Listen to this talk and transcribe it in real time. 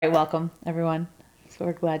Right, welcome everyone. So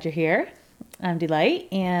we're glad you're here. I'm Delight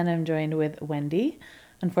and I'm joined with Wendy.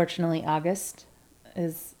 Unfortunately, August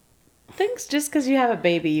is thanks just because you have a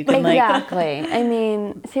baby you can Exactly. I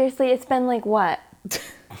mean, seriously, it's been like what?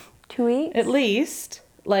 2 weeks? at least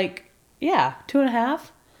 2.5,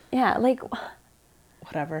 Yeah, like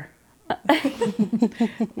whatever.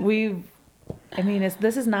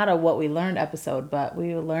 This is not a what we learned episode, but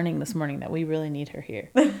we were learning this morning that we really need her here.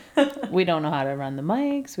 We don't know how to run the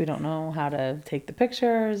mics. We don't know how to take the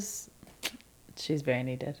pictures. She's very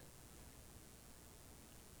needed.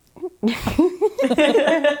 Don't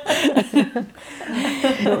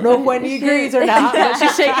know if Wendy agrees or not, but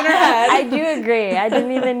she's shaking her head. I do agree. I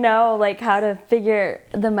didn't even know how to figure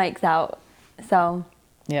the mics out. So,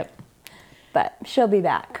 Yep. but she'll be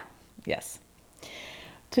back. Yes.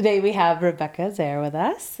 Today we have Rebecca Zare with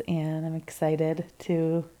us, and I'm excited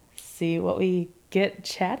to see what we get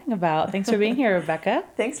chatting about. Thanks for being here, Rebecca.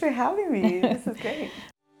 Thanks for having me. This is great.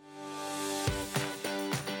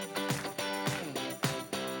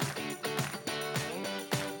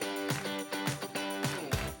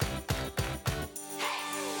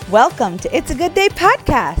 Welcome to It's a Good Day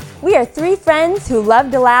podcast. We are three friends who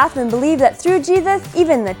love to laugh and believe that through Jesus,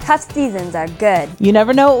 even the tough seasons are good. You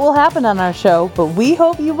never know what will happen on our show, but we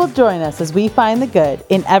hope you will join us as we find the good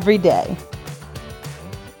in every day.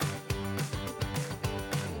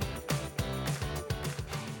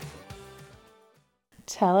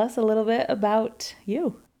 Tell us a little bit about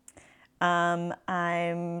you.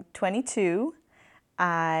 I'm 22.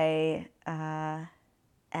 I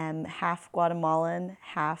am half Guatemalan,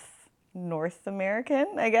 half North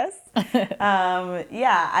American, I guess.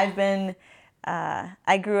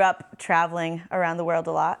 I grew up traveling around the world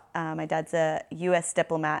a lot. My dad's a U.S.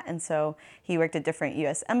 diplomat, and so he worked at different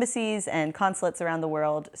U.S. embassies and consulates around the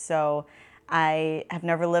world. So I have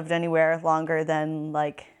never lived anywhere longer than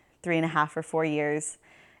 3.5 or 4 years.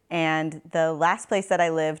 And the last place that I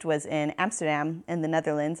lived was in Amsterdam in the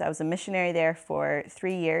Netherlands. I was a missionary there for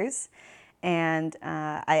 3 years, and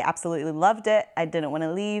I absolutely loved it. I didn't want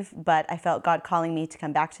to leave, but I felt God calling me to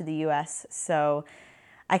come back to the U.S. So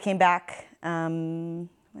I came back, when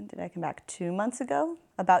did I come back? 2 months ago?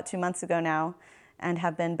 About 2 months ago now, and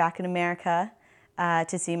have been back in America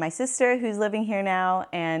to see my sister who's living here now,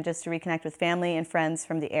 and just to reconnect with family and friends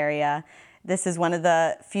from the area. This is one of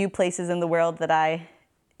the few places in the world that I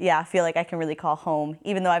feel like I can really call home,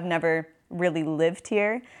 even though I've never really lived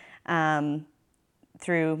here.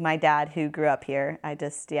 Through my dad who grew up here, I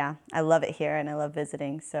love it here and I love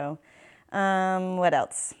visiting. So, what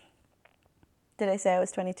else? Did I say I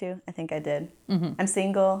was 22? I think I did. Mm-hmm. I'm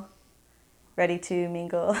single, ready to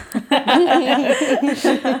mingle. So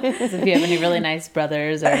if you have any really nice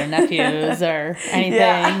brothers or nephews or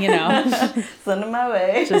anything, Send them my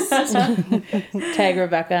way. Just tag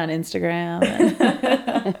Rebecca on Instagram.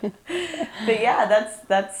 But yeah,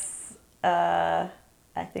 that's I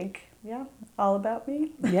think, all about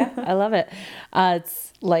me. Yeah, I love it.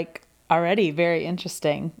 It's already very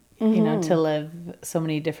interesting, to live so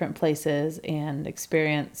many different places and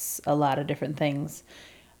experience a lot of different things.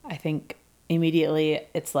 I think immediately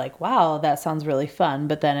it's wow, that sounds really fun.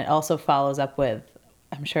 But then it also follows up with,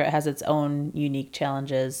 I'm sure it has its own unique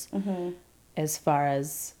challenges as far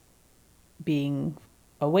as being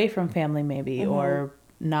away from family maybe, or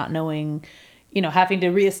not knowing, having to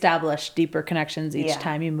reestablish deeper connections each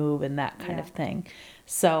time you move and that kind of thing.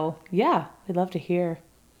 So yeah, we'd love to hear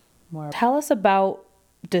more. Tell us about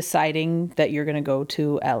deciding that you're going to go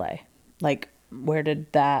to LA.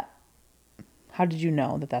 How did you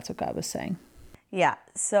know that that's what God was saying? Yeah,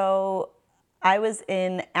 so I was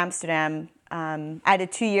in Amsterdam. I had a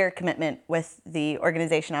 2-year commitment with the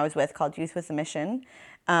organization I was with called Youth with a Mission.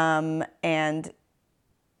 And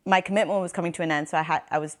my commitment was coming to an end, so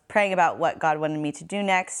I was praying about what God wanted me to do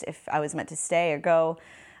next, if I was meant to stay or go.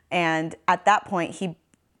 And at that point, he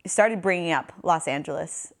started bringing up Los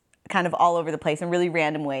Angeles kind of all over the place in really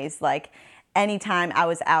random ways. Like anytime I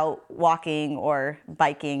was out walking or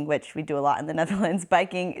biking, which we do a lot in the Netherlands,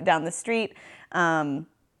 biking down the street,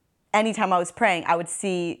 anytime I was praying, I would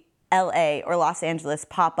see LA or Los Angeles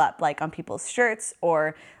pop up on people's shirts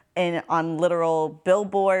or on literal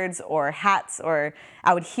billboards or hats, or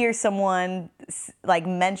I would hear someone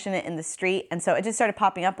mention it in the street. And so it just started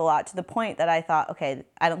popping up a lot, to the point that I thought, okay,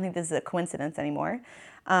 I don't think this is a coincidence anymore.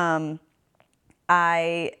 So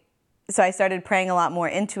I started praying a lot more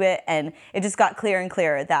into it, and it just got clearer and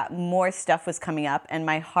clearer that more stuff was coming up, and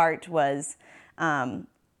my heart was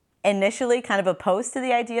initially kind of opposed to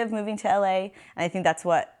the idea of moving to LA. And I think that's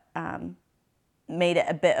what made it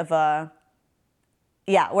a bit of a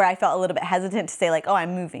where I felt a little bit hesitant to say like, oh,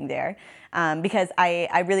 I'm moving there. Because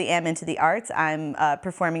I really am into the arts. I'm a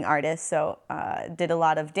performing artist, so did a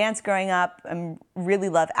lot of dance growing up and really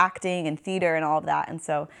love acting and theater and all of that. And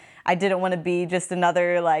so I didn't want to be just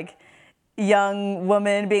another like young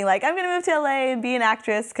woman being like, I'm going to move to LA and be an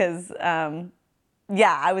actress, because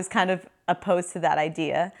I was kind of opposed to that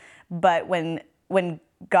idea. But when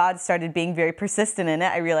God started being very persistent in it,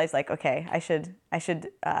 I realized like, okay, I should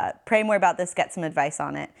pray more about this, get some advice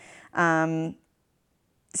on it.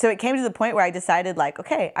 So it came to the point where I decided like,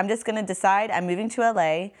 okay, I'm just going to decide I'm moving to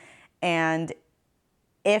LA, and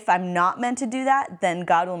if I'm not meant to do that, then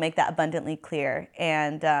God will make that abundantly clear.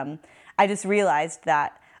 And I just realized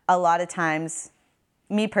that a lot of times,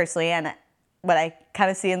 me personally, and what I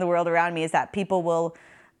kind of see in the world around me, is that people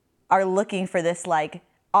are looking for this like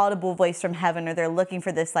audible voice from heaven, or they're looking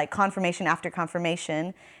for this like confirmation after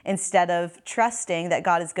confirmation, instead of trusting that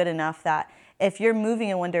God is good enough that if you're moving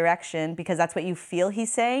in one direction because that's what you feel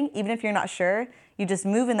he's saying, even if you're not sure, you just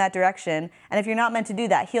move in that direction. And if you're not meant to do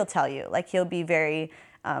that, he'll tell you. Like, he'll be very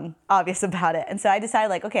obvious about it. And so I decided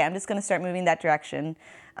like, okay, I'm just going to start moving that direction.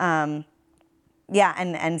 And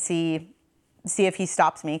see if he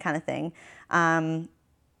stops me, kind of thing.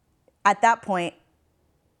 At that point,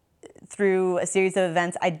 through a series of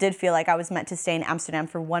events, I did feel like I was meant to stay in Amsterdam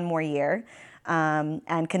for one more year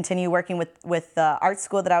and continue working with the art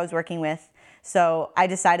school that I was working with. So I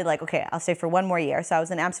decided like, okay, I'll stay for one more year. So I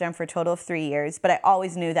was in Amsterdam for a total of 3 years, but I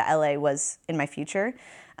always knew that LA was in my future.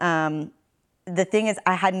 The thing is,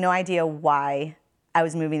 I had no idea why I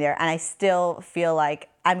was moving there. And I still feel like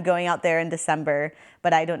I'm going out there in December,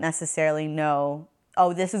 but I don't necessarily know,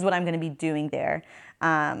 oh, this is what I'm going to be doing there.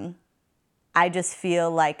 I just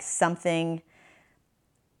feel like something,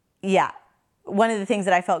 one of the things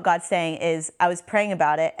that I felt God saying is, I was praying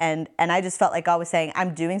about it, and I just felt like God was saying,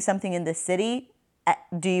 I'm doing something in this city.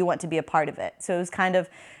 Do you want to be a part of it? So it was kind of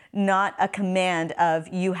not a command of,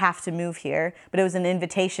 you have to move here, but it was an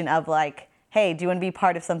invitation of like, hey, do you want to be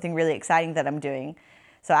part of something really exciting that I'm doing?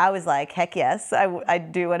 So I was like, heck yes, I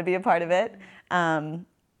do want to be a part of it.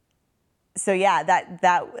 So yeah,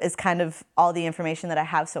 that is kind of all the information that I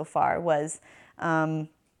have so far was,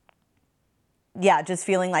 just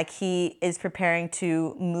feeling like he is preparing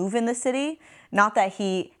to move in the city. Not that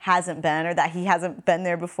he hasn't been, or that he hasn't been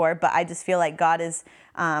there before, but I just feel like God is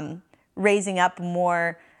raising up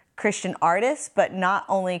more Christian artists, but not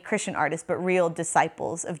only Christian artists, but real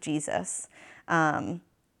disciples of Jesus.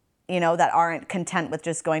 That aren't content with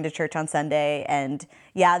just going to church on Sunday, and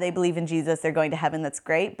they believe in Jesus, they're going to heaven, that's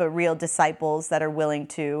great, but real disciples that are willing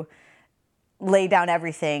to lay down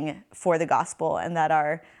everything for the gospel, and that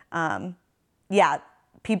are,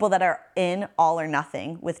 people that are in all or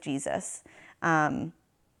nothing with Jesus. So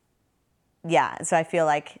I feel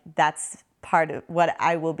like that's part of what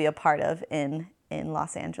I will be a part of in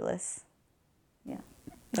Los Angeles. Yeah.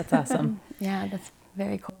 That's awesome. Yeah, that's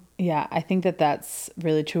very cool. Yeah, I think that that's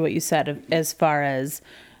really true what you said, as far as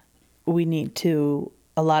we need to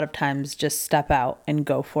a lot of times just step out and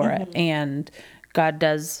go for it. And God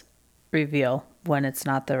does reveal when it's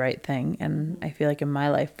not the right thing. And I feel like in my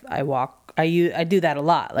life, I do that a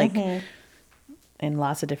lot, like in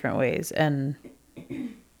lots of different ways. And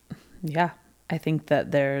I think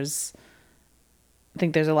that there's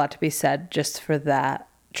a lot to be said just for that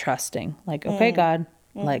trusting. Like, okay, God,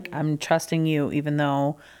 like I'm trusting you, even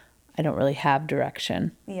though I don't really have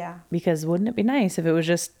direction. Yeah. Because wouldn't it be nice if it was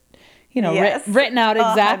just, Yes. written out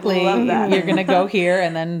exactly, I love that. you're going to go here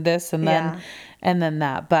and then this and then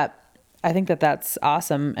that. But I think that that's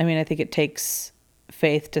awesome. I mean, I think it takes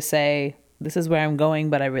faith to say, this is where I'm going,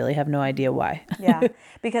 but I really have no idea why. Yeah,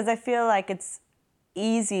 because I feel like it's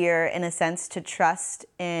easier in a sense to trust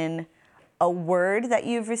in a word that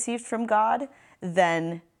you've received from God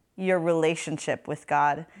than your relationship with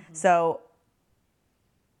God. So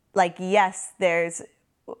like, yes, there's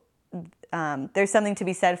something to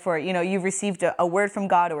be said for, you've received a word from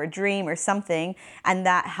God or a dream or something, and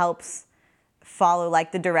that helps follow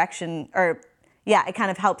like the direction, or it kind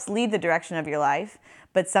of helps lead the direction of your life.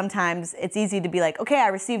 But sometimes it's easy to be like, okay, I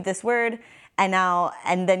received this word, and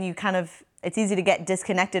then it's easy to get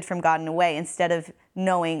disconnected from God in a way, instead of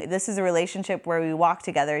knowing this is a relationship where we walk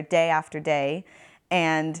together day after day.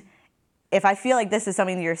 And if I feel like this is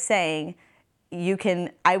something that you're saying,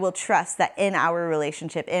 I will trust that in our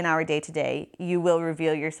relationship, in our day-to-day, you will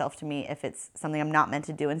reveal yourself to me if it's something I'm not meant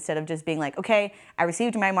to do, instead of just being like, okay, I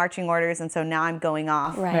received my marching orders, and so now I'm going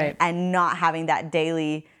off. Right. And not having that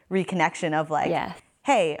daily reconnection of like,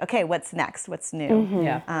 hey, okay, what's next? What's new?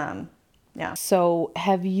 Yeah. So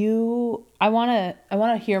I want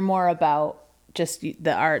to hear more about just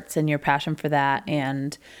the arts and your passion for that,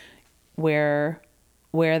 and where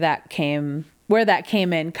that came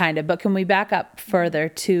in kind of. But can we back up further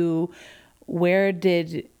to where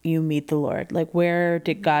did you meet the Lord? Like, where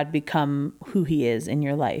did God become who he is in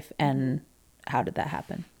your life, and how did that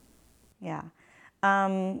happen? Yeah.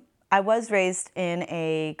 I was raised in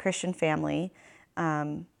a Christian family.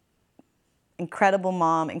 Incredible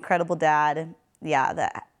mom, incredible dad. Yeah,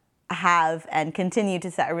 that have and continue to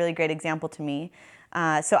set a really great example to me.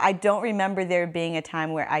 So I don't remember there being a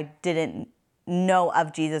time where I didn't know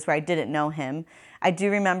of Jesus, where I didn't know him. I do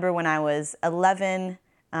remember when I was 11,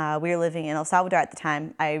 we were living in El Salvador at the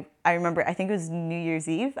time. I remember, I think it was New Year's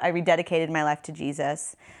Eve, I rededicated my life to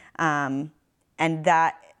Jesus. And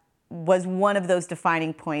that was one of those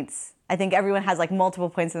defining points. I think everyone has like multiple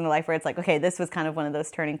points in their life where it's like, okay, this was kind of one of those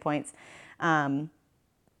turning points.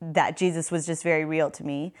 That Jesus was just very real to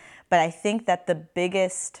me. But I think that the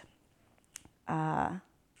biggest, one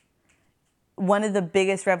of the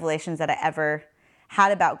biggest revelations that I ever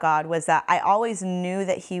had about God was that I always knew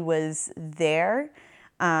that he was there.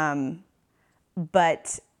 But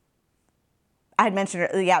I had mentioned,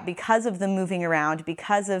 because of the moving around,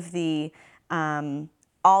 because of the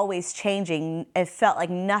always changing, it felt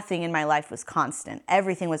like nothing in my life was constant.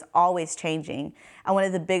 Everything was always changing. And one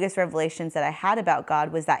of the biggest revelations that I had about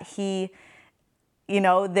God was that he,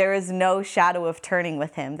 there is no shadow of turning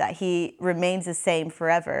with him, that he remains the same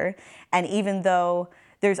forever. And even though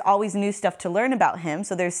there's always new stuff to learn about him,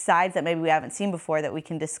 so there's sides that maybe we haven't seen before that we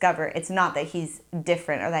can discover, it's not that he's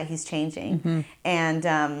different or that he's changing. Mm-hmm.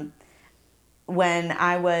 And when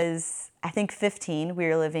I was, I think 15, we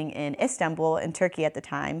were living in Istanbul in Turkey at the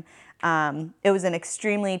time. It was an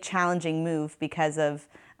extremely challenging move because of,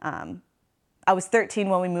 I was 13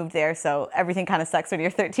 when we moved there, so everything kind of sucks when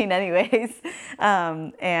you're 13 anyways.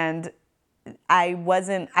 And I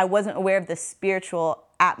wasn't aware of the spiritual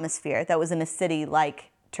atmosphere that was in a city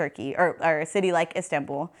like Turkey or a city like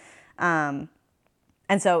Istanbul. And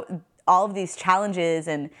so all of these challenges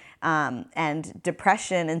and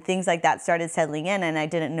depression and things like that started settling in, and I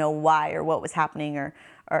didn't know why or what was happening or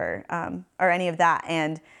any of that.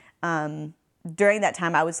 And during that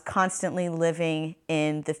time, I was constantly living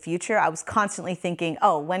in the future. I was constantly thinking,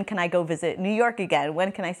 oh, when can I go visit New York again?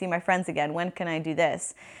 When can I see my friends again? When can I do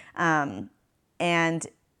this? And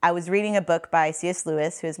I was reading a book by C.S.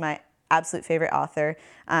 Lewis, who is my absolute favorite author,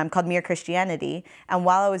 called Mere Christianity. And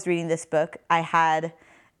while I was reading this book, I had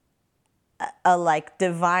a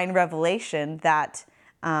divine revelation that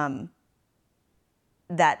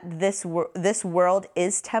that this world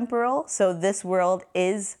is temporal. So this world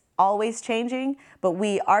is always changing, but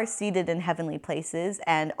we are seated in heavenly places,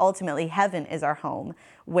 and ultimately heaven is our home,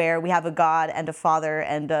 where we have a God and a Father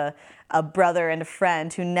and a brother and a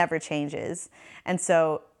friend who never changes. And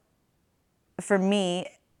so for me,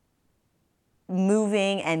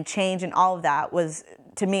 moving and change and all of that was,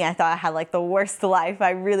 to me, I thought I had the worst life.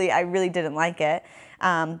 I really didn't like it.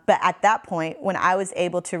 But at that point, when I was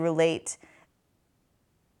able to relate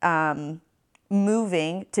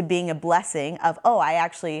moving to being a blessing of,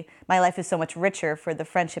 my life is so much richer for the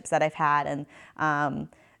friendships that I've had and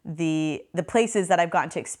the places that I've gotten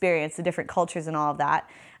to experience, the different cultures and all of that,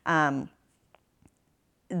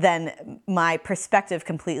 then my perspective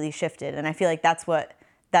completely shifted. And I feel like that's what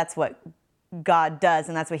God does,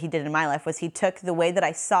 and that's what he did in my life, was he took the way that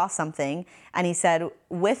I saw something and he said,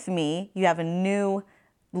 with me, you have a new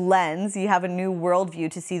lens, you have a new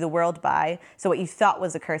worldview to see the world by. So what you thought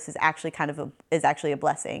was a curse is actually a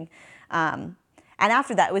blessing. And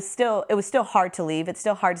after that, it was still hard to leave. It's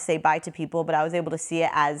still hard to say bye to people, but I was able to see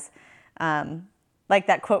it as, like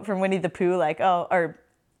that quote from Winnie the Pooh, or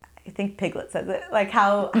I think Piglet says it,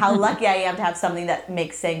 how lucky I am to have something that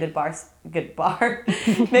makes saying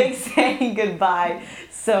makes saying goodbye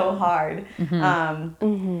so hard.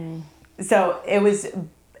 Mm-hmm. So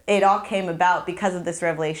it all came about because of this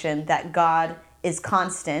revelation that God is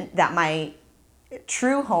constant, that my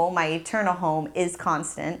true home, my eternal home is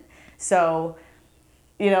constant. So,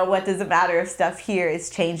 what does it matter if stuff here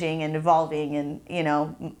is changing and evolving and,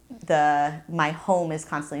 my home is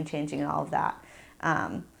constantly changing and all of that.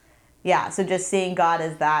 So just seeing God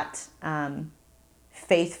as that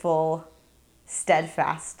faithful,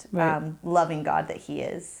 steadfast, right. Loving God that he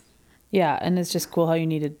is. Yeah, and it's just cool how you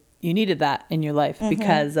needed that in your life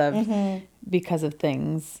mm-hmm. because of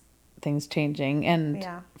things changing. And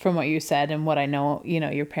from what you said and what I know,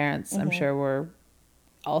 your parents, mm-hmm. I'm sure were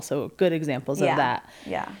also good examples of that.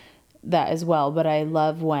 Yeah. That as well. But I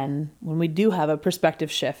love when we do have a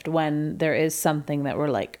perspective shift, when there is something that we're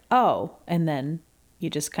like, oh, and then you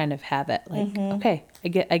just kind of have it like, mm-hmm. okay,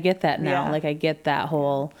 I get that now. Yeah. I get that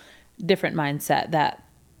whole different mindset, that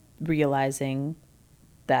realizing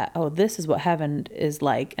that, oh, this is what heaven is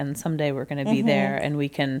like, and someday we're going to be there, and we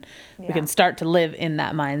can start to live in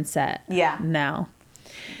that mindset now.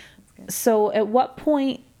 So at what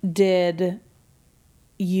point did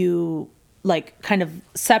you like kind of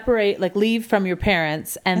separate, like leave from your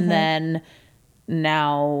parents, and then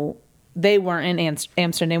now they weren't in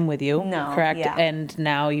Amsterdam with you, correct? Yeah. And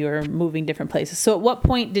now you're moving different places. So at what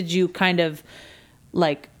point did you kind of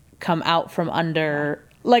like come out from under,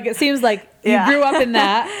 like it seems like you grew up in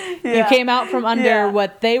that, you came out from under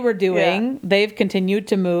what they were doing, they've continued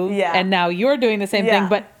to move, and now you're doing the same thing,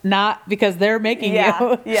 but not because they're making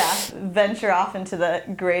you. Venture off into the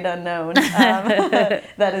great unknown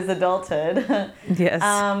that is adulthood.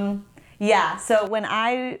 Yes. So when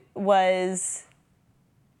I was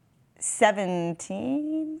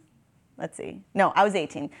 17, I was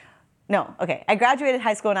 18. I graduated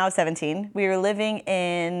high school when I was 17. We were living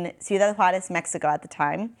in Ciudad Juarez, Mexico at the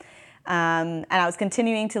time. And I was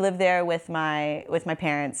continuing to live there with my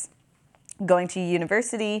parents, going to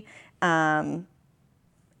university. And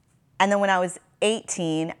then when I was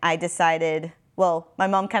 18, I decided, my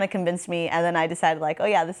mom kind of convinced me, and then I decided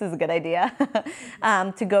this is a good idea,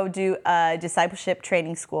 to go do a discipleship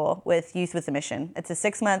training school with Youth with a Mission. It's a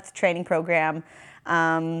 6-month training program.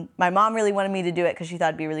 My mom really wanted me to do it because she thought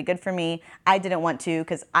it'd be really good for me. I didn't want to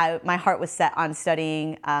because my heart was set on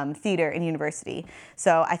studying theater in university.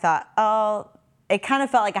 So I thought, it kind of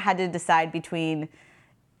felt like I had to decide between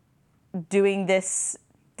doing this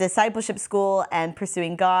discipleship school and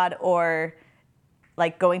pursuing God, or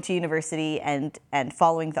like going to university and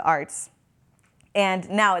following the arts. And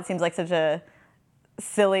now it seems like such a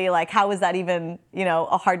silly, how was that even,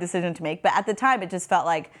 a hard decision to make? But at the time it just felt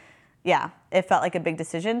like, it felt like a big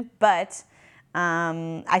decision. But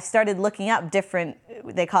I started looking up different,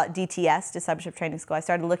 they call it DTS, Discipleship Training School. I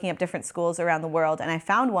started looking up different schools around the world, and I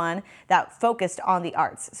found one that focused on the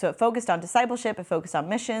arts. So it focused on discipleship, it focused on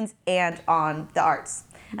missions, and on the arts.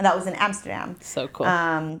 And that was in Amsterdam. So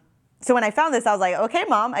cool. So when I found this, I was like, okay,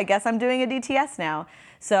 Mom, I guess I'm doing a DTS now.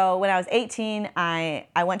 So when I was 18, I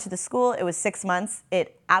went to the school. It was 6 months.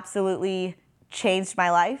 It absolutely changed my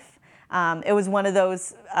life. It was one of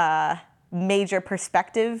those major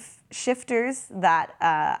perspective shifters that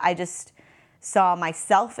I just saw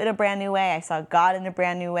myself in a brand new way. I saw God in a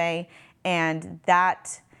brand new way. And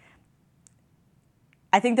that,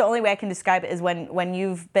 I think the only way I can describe it is when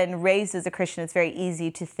you've been raised as a Christian, it's very easy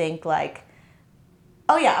to think like,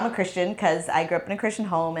 oh yeah, I'm a Christian because I grew up in a Christian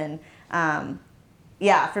home. And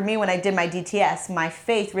for me, when I did my DTS, my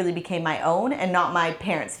faith really became my own and not my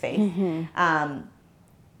parents' faith.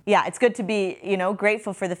 It's good to be,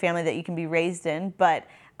 grateful for the family that you can be raised in, but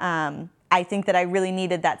I think that I really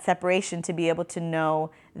needed that separation to be able to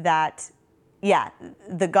know that,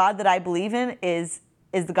 the God that I believe in is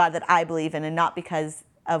the God that I believe in, and not because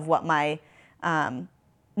of what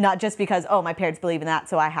not just because, my parents believe in that,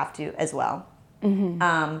 so I have to as well.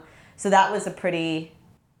 So that was a pretty,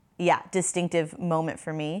 distinctive moment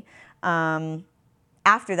for me.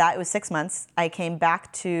 After that, it was 6 months. I came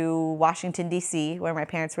back to Washington, D.C., where my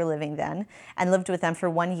parents were living then, and lived with them for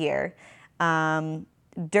 1 year.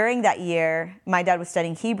 During that year, my dad was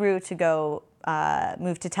studying Hebrew to go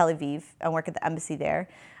move to Tel Aviv and work at the embassy there.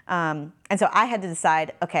 And so I had to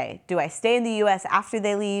decide, okay, do I stay in the U.S. after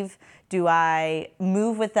they leave? Do I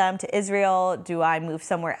move with them to Israel? Do I move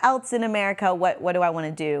somewhere else in America? What do I want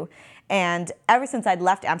to do? And ever since I'd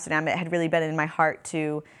left Amsterdam, it had really been in my heart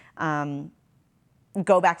to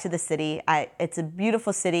go back to the city. It's a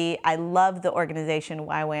beautiful city. I love the organization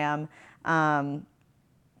YWAM.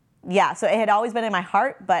 So it had always been in my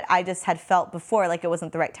heart, but I just had felt before like it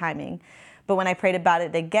wasn't the right timing. But when I prayed about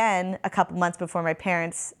it again a couple months before my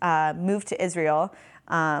parents moved to Israel,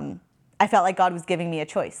 I felt like God was giving me a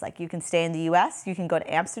choice. Like, you can stay in the U.S., you can go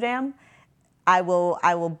to Amsterdam. I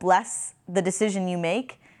will bless the decision you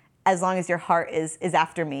make as long as your heart is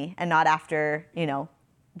after me and not after,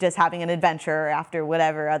 just having an adventure or after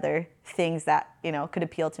whatever other things that, could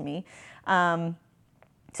appeal to me.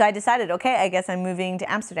 So I decided, okay, I guess I'm moving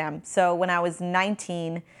to Amsterdam. So when I was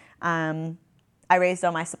 19, I raised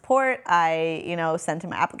all my support. I, sent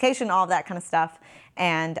in my application, all of that kind of stuff.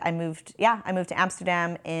 And I moved to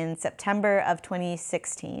Amsterdam in September of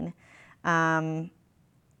 2016.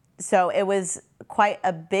 So it was quite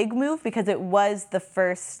a big move because it was the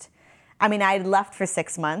first, I had left for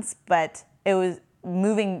 6 months, but it was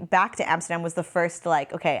moving back to Amsterdam was the first,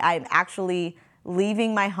 okay, I'm actually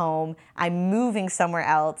leaving my home. I'm moving somewhere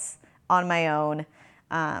else on my own.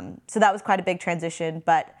 So that was quite a big transition.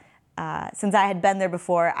 But since I had been there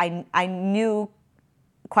before, I knew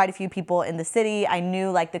quite a few people in the city. I knew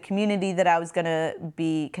like the community that I was going to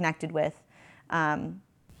be connected with. And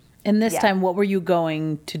this Yeah. time, what were you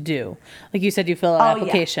going to do? Like you said, you fill out an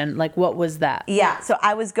application. Like, what was that? Yeah, so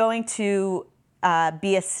I was going to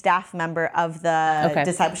be a staff member of the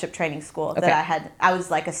discipleship training school that I had. I was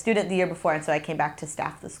like a student the year before, and so I came back to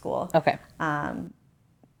staff the school. Okay.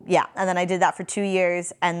 Yeah, and then I did that for 2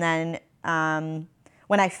 years, and then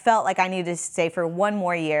when I felt like I needed to stay for one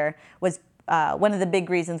more year was one of the big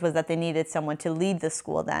reasons was that they needed someone to lead the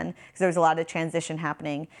school then, because there was a lot of transition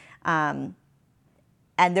happening.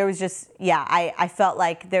 And there was just, I felt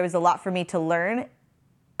like there was a lot for me to learn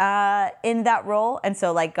in that role. And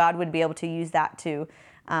so like God would be able to use that to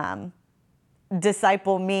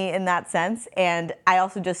disciple me in that sense. And I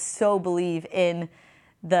also just so believe in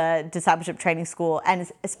the discipleship training school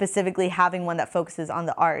and specifically having one that focuses on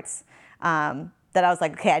the arts that I was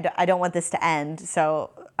like, okay, I don't want this to end.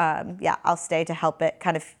 So I'll stay to help it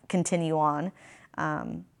kind of continue on.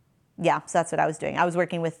 So that's what I was doing. I was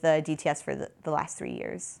working with the DTS for the last 3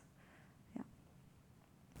 years. Yeah.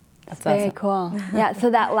 That's Very awesome. cool. Yeah, so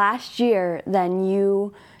that last year, then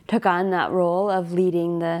you took on that role of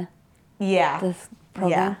leading this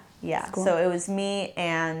program? Yeah. School? So it was me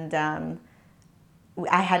and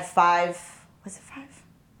I had 5, was it 5?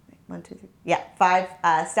 1, 2, 3. Yeah,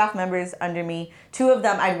 5 staff members under me. 2 of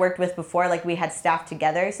them I'd worked with before, like we had staff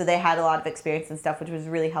together, so they had a lot of experience and stuff, which was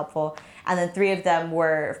really helpful. And then 3 of them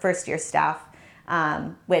were first-year staff,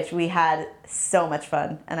 which we had so much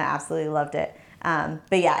fun, and I absolutely loved it.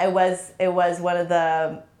 But yeah, it was one of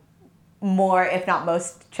the more, if not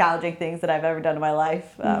most, challenging things that I've ever done in my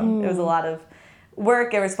life. It was a lot of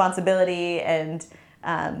work and responsibility, and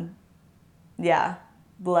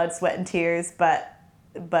blood, sweat, and tears, but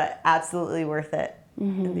absolutely worth it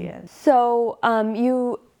in the end. So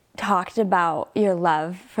you talked about your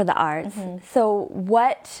love for the arts. So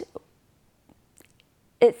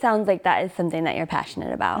it sounds like that is something that you're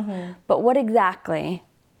passionate about, but what exactly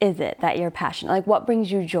is it that you're passionate? Like what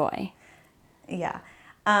brings you joy? Yeah.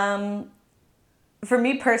 For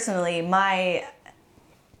me personally, my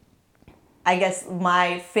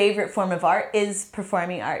favorite form of art is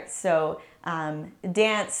performing arts. So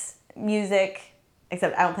dance, music,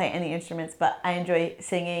 except I don't play any instruments, but I enjoy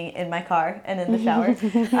singing in my car and in the shower.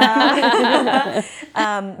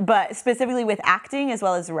 But specifically with acting as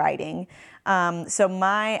well as writing.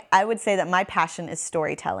 I would say that my passion is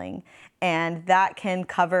storytelling, and that can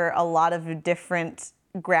cover a lot of different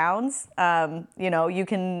grounds. You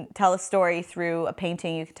can tell a story through a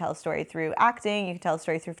painting, you can tell a story through acting, you can tell a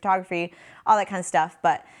story through photography, all that kind of stuff.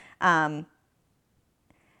 But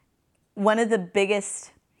one of the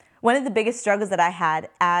biggest struggles that I had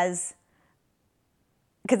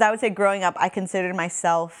because I would say growing up, I considered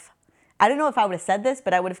myself, I don't know if I would have said this,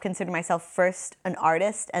 but I would have considered myself first an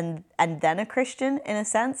artist and then a Christian in a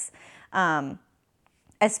sense,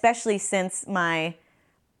 especially since my,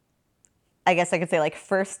 I guess I could say like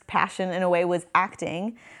first passion in a way was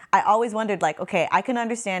acting. I always wondered like, okay, I can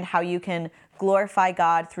understand how you can glorify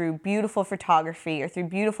God through beautiful photography or through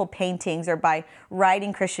beautiful paintings or by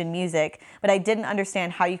writing Christian music, but I didn't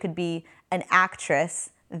understand how you could be an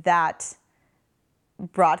actress that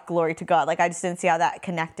brought glory to God. Like I just didn't see how that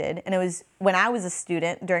connected. And it was when I was a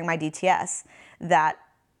student during my DTS that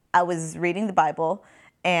I was reading the Bible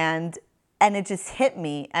and it just hit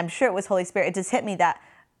me. I'm sure it was Holy Spirit. It just hit me that,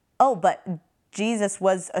 oh, but Jesus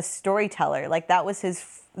was a storyteller. Like that was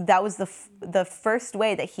the first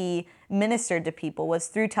way that he ministered to people was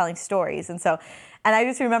through telling stories. And I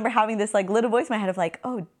just remember having this like little voice in my head of like,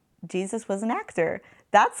 oh, Jesus was an actor.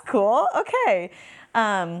 That's cool. Okay.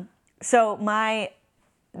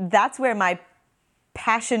 That's where my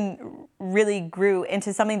passion really grew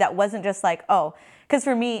into something that wasn't just like, oh, because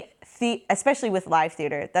for me, especially with live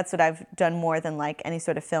theater, that's what I've done more than like any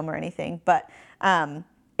sort of film or anything. But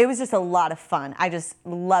it was just a lot of fun. I just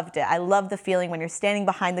loved it. I love the feeling when you're standing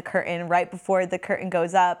behind the curtain right before the curtain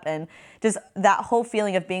goes up, and just that whole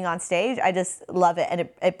feeling of being on stage. I just love it, and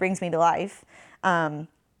it brings me to life. But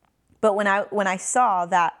when I saw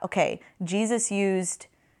that, okay, Jesus used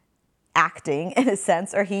acting in a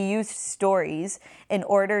sense, or he used stories in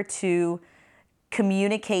order to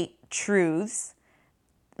communicate truths,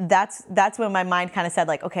 that's when my mind kind of said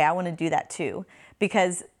like, okay, I want to do that too.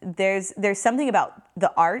 Because there's something about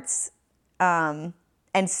the arts and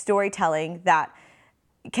storytelling that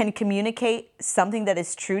can communicate something that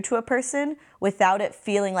is true to a person without it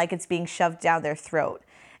feeling like it's being shoved down their throat.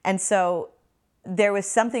 And so there was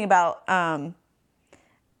something about,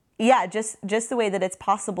 just the way that it's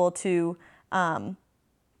possible to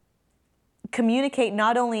communicate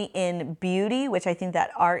not only in beauty, which I think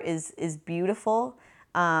that art is beautiful,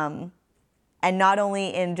 And not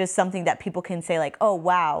only in just something that people can say like, oh,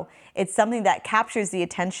 wow, it's something that captures the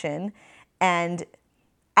attention. And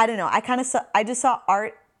I don't know, I just saw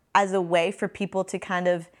art as a way for people to kind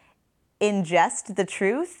of ingest the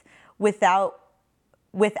truth without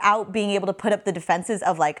being able to put up the defenses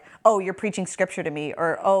of like, oh, you're preaching scripture to me,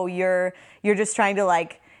 or oh, you're just trying to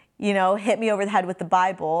like, hit me over the head with the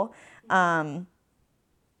Bible.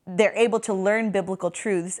 They're able to learn biblical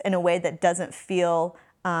truths in a way that doesn't feel,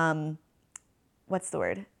 what's the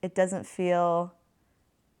word? It doesn't feel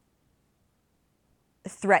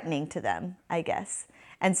threatening to them, I guess.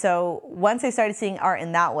 And so once I started seeing art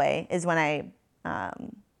in that way is when I,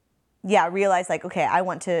 realized like, okay, I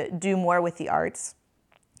want to do more with the arts.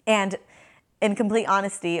 And in complete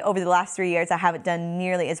honesty, over the last 3 years, I haven't done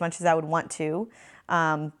nearly as much as I would want to,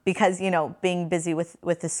 because, being busy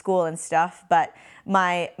with the school and stuff. But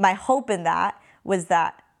my hope in that was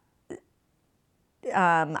that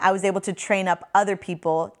I was able to train up other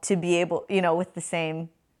people to be able, with the same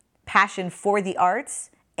passion for the arts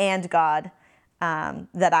and God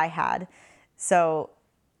that I had. So,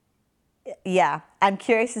 yeah, I'm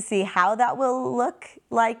curious to see how that will look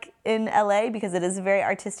like in LA, because it is a very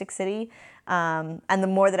artistic city. And the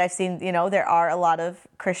more that I've seen, there are a lot of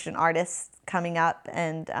Christian artists coming up.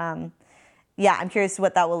 And I'm curious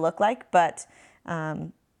what that will look like. But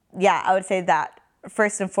I would say that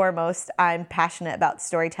first and foremost, I'm passionate about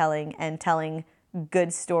storytelling and telling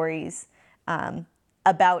good stories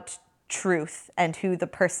about truth and who the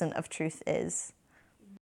person of truth is.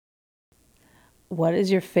 What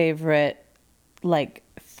is your favorite,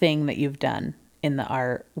 thing that you've done in the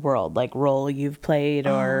art world? Like, role you've played,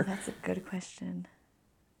 or... Oh, that's a good question.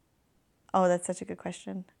 Oh, that's such a good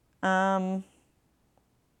question.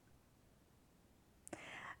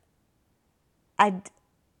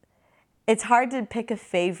 It's hard to pick a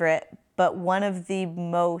favorite, but one of the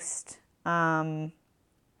most... one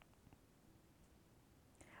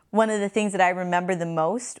of the things that I remember the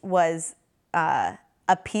most was a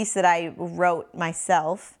piece that I wrote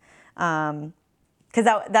myself, because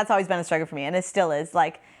that's always been a struggle for me, and it still is.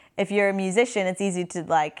 Like, if you're a musician, it's easy to,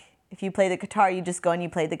 like, if you play the guitar, you just go and you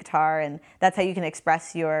play the guitar, and that's how you can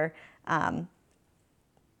express your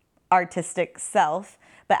artistic self.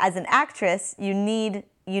 But as an actress, you need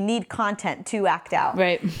content to act out.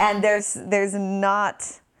 Right. And there's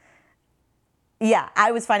not... Yeah,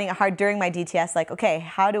 I was finding it hard during my DTS, like, okay,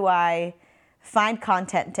 how do I find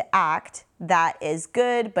content to act that is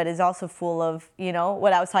good, but is also full of,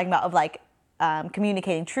 what I was talking about of like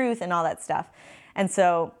communicating truth and all that stuff. And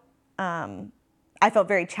so I felt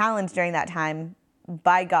very challenged during that time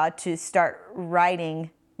by God to start writing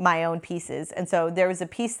my own pieces. And so there was a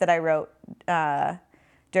piece that I wrote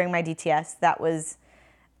during my DTS that was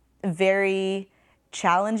very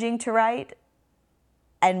challenging to write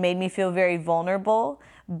and made me feel very vulnerable,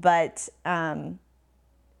 but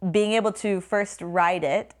being able to first write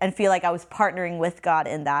it and feel like I was partnering with God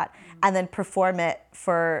in that, and then perform it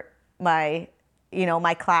for my,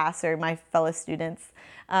 my class or my fellow students,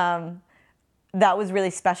 that was really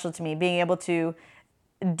special to me, being able to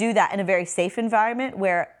do that in a very safe environment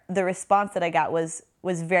where the response that I got was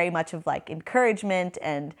very much of like encouragement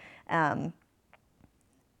and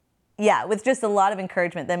with just a lot of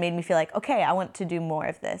encouragement that made me feel like, okay, I want to do more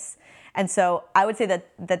of this. And so I would say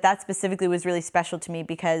that specifically was really special to me,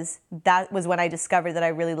 because that was when I discovered that I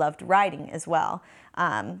really loved writing as well.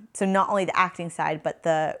 So not only the acting side, but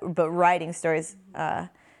writing stories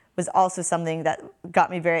was also something that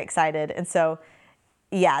got me very excited. And so,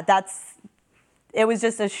 it was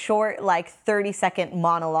just a short, 30-second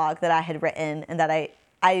monologue that I had written, and that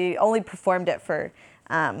I only performed it for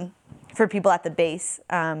people at the base.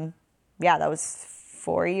 That was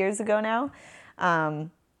 4 years ago now.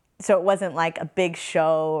 So it wasn't like a big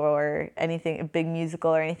show or anything, a big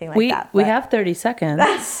musical or anything like that. We have 30 seconds. I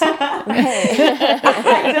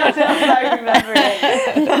don't know if I remember it.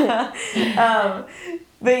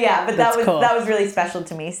 But that was really special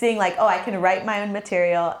to me. Seeing like, I can write my own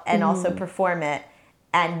material and also perform it.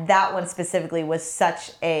 And that one specifically was so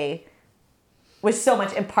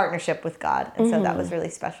much in partnership with God. And so that was really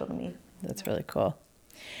special to me. That's really cool.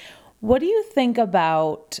 What do you think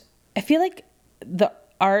about, I feel like the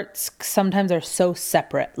arts sometimes are so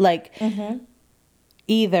separate. Like,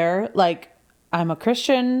 either like I'm a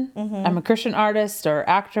Christian artist or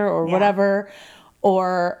actor or whatever,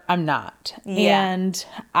 or I'm not. Yeah. And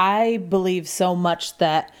I believe so much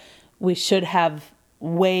that we should have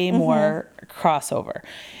way more crossover.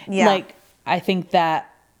 Yeah. Like, I think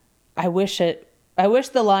that I wish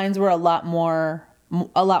the lines were a lot more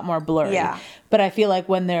blurry. Yeah. But I feel like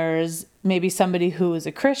when there's maybe somebody who is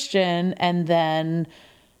a Christian and then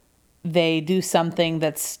they do something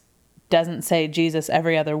that's doesn't say Jesus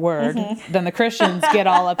every other word, then the Christians get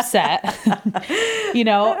all upset,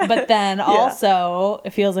 but then also it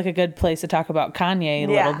feels like a good place to talk about Kanye a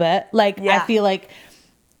little bit. Like, I feel like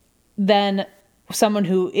then someone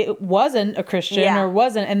who it wasn't a Christian or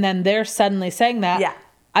wasn't, and then they're suddenly saying that. Yeah.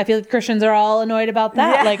 I feel like Christians are all annoyed about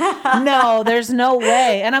that. Like, no, there's no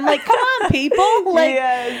way. And I'm like, come on, people. Like,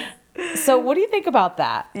 so what do you think about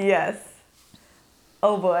that? Yes.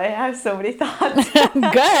 Oh boy, I have so many thoughts.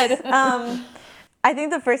 Good. I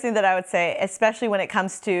think the first thing that I would say, especially when it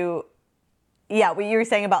comes to, what you were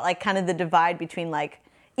saying about like kind of the divide between like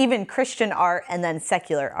even Christian art and then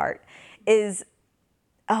secular art is,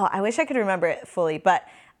 I wish I could remember it fully, but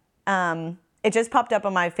it just popped up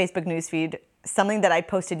on my Facebook newsfeed. Something that I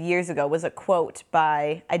posted years ago was a quote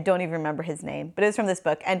by, I don't even remember his name, but it was from this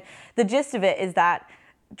book. And the gist of it is that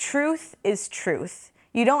truth is truth.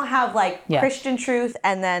 You don't have like Christian truth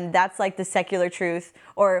and then that's like the secular truth,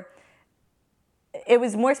 or it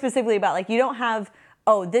was more specifically about like, you don't have,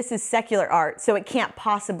 this is secular art, so it can't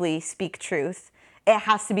possibly speak truth. It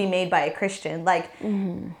has to be made by a Christian. Like,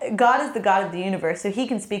 God is the God of the universe, so he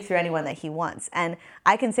can speak through anyone that he wants. And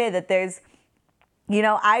I can say that there's,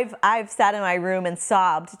 I've sat in my room and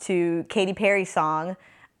sobbed to Katy Perry's song,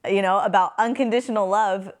 about unconditional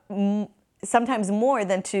love, sometimes more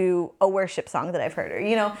than to a worship song that I've heard her,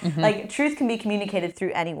 like truth can be communicated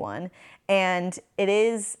through anyone. And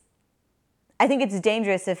I think it's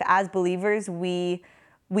dangerous if as believers, we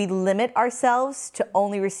limit ourselves to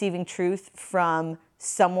only receiving truth from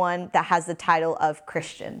someone that has the title of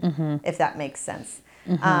Christian, if that makes sense.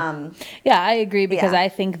 I agree, because I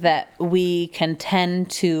think that we can tend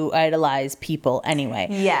to idolize people anyway.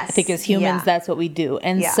 Yes. I think as humans, that's what we do.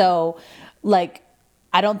 And so like,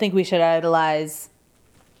 I don't think we should idolize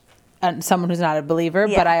someone who's not a believer,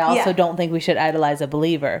 but I also don't think we should idolize a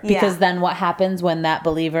believer, because then what happens when that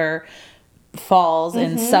believer falls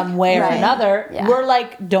in some way or another, we're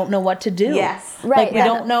like, don't know what to do. Yes. Like, we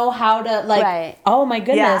don't know how to, like, oh my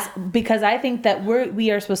goodness, because I think that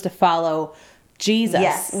we are supposed to follow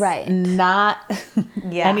Jesus, not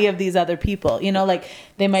any of these other people. Like,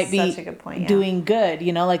 they might be doing good,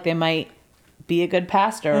 like they might be a good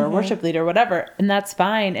pastor or worship leader or whatever, and that's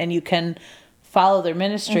fine, and you can follow their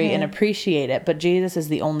ministry and appreciate it, but Jesus is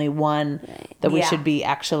the only one that we should be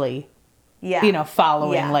actually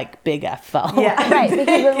following, like big F following. Right,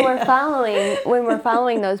 because when we're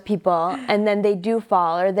following those people and then they do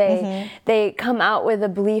fall, or they come out with a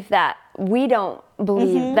belief that we don't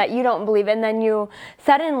believe, that you don't believe, and then you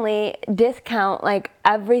suddenly discount like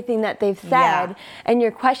everything that they've said, and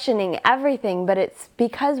you're questioning everything, but it's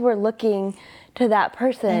because we're looking to that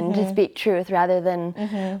person to speak truth rather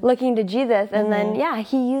than looking to Jesus. And then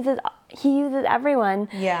he uses everyone,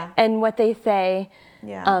 and what they say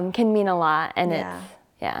can mean a lot, and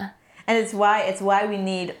and it's why we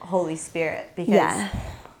need Holy Spirit, because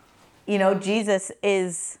Jesus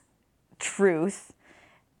is truth.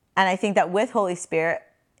 And I think that with Holy Spirit,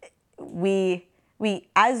 we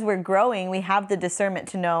as we're growing, we have the discernment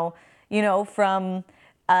to know, from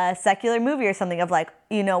a secular movie or something, of like,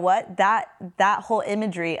 what, that whole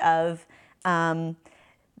imagery of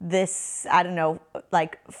this, I don't know,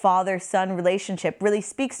 like father-son relationship really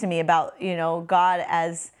speaks to me about, God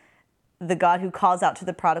as the God who calls out to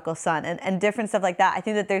the prodigal son, and different stuff like that. I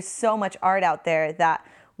think that there's so much art out there that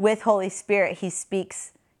with Holy Spirit, he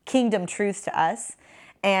speaks kingdom truths to us.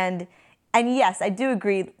 And yes, I do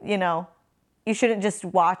agree, you shouldn't just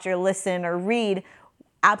watch or listen or read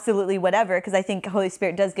absolutely whatever, because I think Holy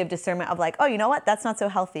Spirit does give discernment of like, oh, you know what, that's not so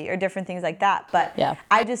healthy, or different things like that. But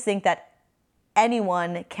I just think that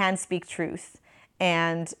anyone can speak truth.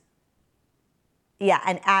 And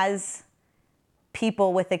and as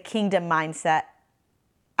people with a kingdom mindset,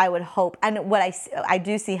 I would hope, and what I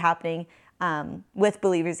do see happening with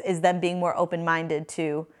believers is them being more open-minded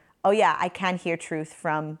to, I can hear truth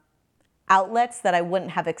from outlets that I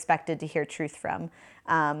wouldn't have expected to hear truth from.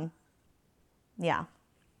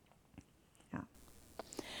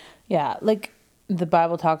 Like the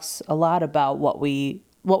Bible talks a lot about what we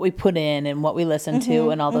put in and what we listen to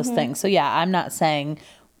and all those things. So I'm not saying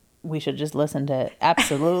we should just listen to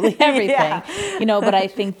absolutely everything, but I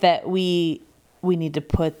think that we need to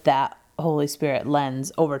put that Holy Spirit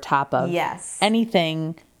lens over top of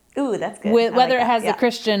anything. Ooh, that's good. Whether it has the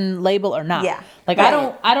Christian label or not. Yeah. Like, I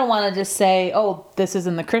don't want to just say, oh, this is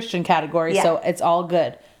in the Christian category, so it's all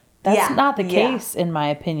good. That's not the case, in my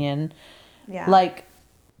opinion. Yeah. Like,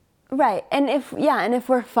 right. And if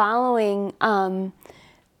we're following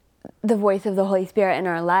the voice of the Holy Spirit in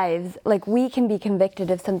our lives, like we can be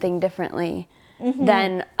convicted of something differently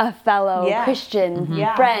than a fellow Christian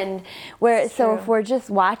friend. Where so if we're just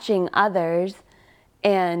watching others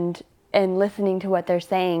and listening to what they're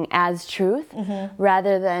saying as truth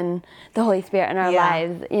rather than the Holy Spirit in our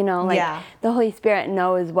lives, you know, like the Holy Spirit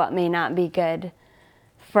knows what may not be good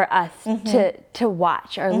for us to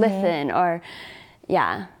watch or listen or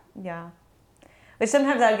which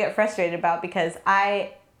sometimes I would get frustrated about, because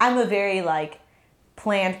I'm a very like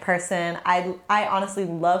planned person. I honestly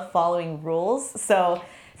love following rules. So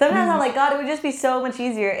sometimes I'm like, God, it would just be so much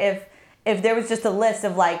easier if there was just a list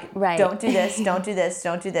of like, don't do this, don't do this,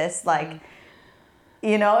 don't do this. Like,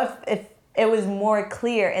 you know, if it was more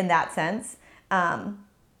clear in that sense. But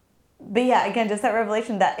yeah, again, just that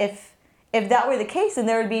revelation that if that were the case, then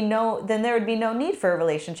there would be no need for a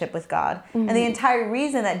relationship with God. And the entire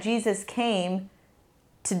reason that Jesus came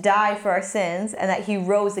to die for our sins and that he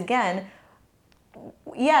rose again,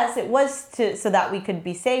 yes, it was so that we could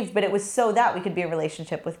be saved, but it was so that we could be in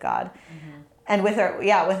relationship with God and with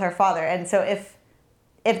our Father. And so if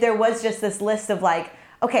there was just this list of like,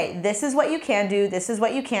 okay, this is what you can do, this is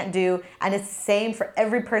what you can't do, and it's the same for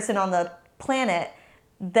every person on the planet,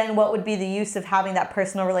 then what would be the use of having that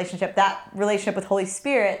personal relationship, that relationship with Holy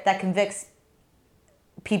Spirit that convicts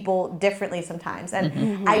people differently sometimes?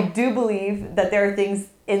 And I do believe that there are things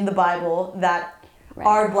in the Bible that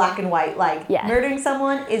are black and white, like murdering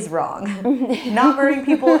someone is wrong, not murdering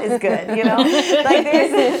people is good, you know? Like there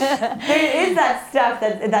is that stuff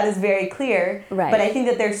that is very clear, but I think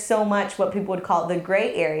that there's so much what people would call the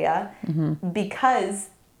gray area because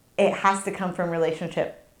it has to come from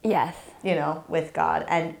relationship, you know, with God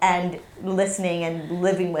and listening and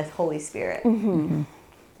living with Holy Spirit.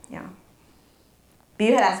 Yeah. But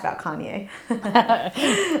you had asked about Kanye.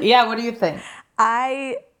 Yeah, what do you think?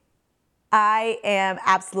 I am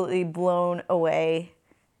absolutely blown away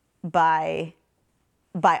by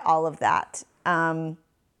all of that,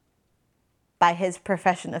 by his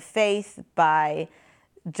profession of faith, by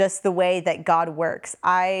just the way that God works.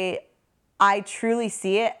 I truly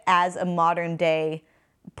see it as a modern day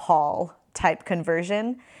Paul type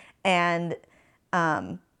conversion, and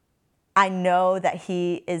I know that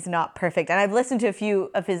he is not perfect. And I've listened to a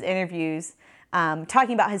few of his interviews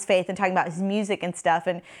talking about his faith and talking about his music and stuff.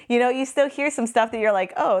 And, you know, you still hear some stuff that you're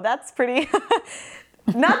like, oh, that's pretty,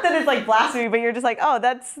 not that it's like blasphemy, but you're just like, oh,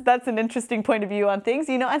 that's an interesting point of view on things,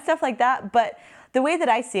 you know, and stuff like that. But the way that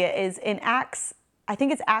I see it is in Acts, I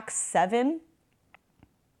think it's Acts 7.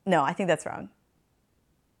 No, I think that's wrong.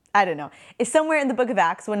 I don't know. It's somewhere in the book of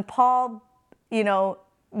Acts when Paul, you know,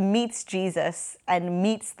 meets Jesus and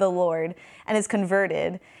meets the Lord and is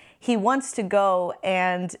converted. He wants to go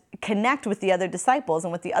and connect with the other disciples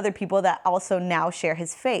and with the other people that also now share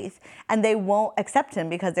his faith. And they won't accept him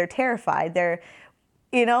because they're terrified. They're,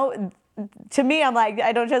 you know, to me, I'm like,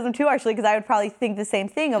 I don't judge them too harshly because I would probably think the same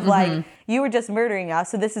thing of like, you were just murdering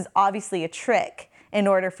us, so this is obviously a trick in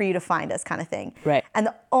order for you to find us kind of thing. Right. And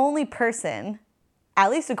the only person, at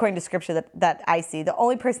least according to scripture that I see, the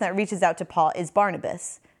only person that reaches out to Paul is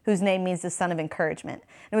Barnabas, whose name means the son of encouragement.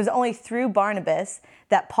 And it was only through Barnabas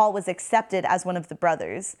that Paul was accepted as one of the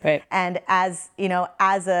brothers, right, and as, you know,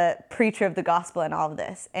 as a preacher of the gospel and all of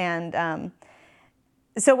this. And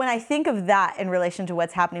so when I think of that in relation to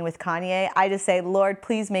what's happening with Kanye, I just say, Lord,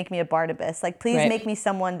 please make me a Barnabas. Like, please make me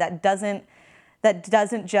someone that doesn't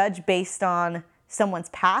judge based on someone's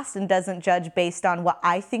past and doesn't judge based on what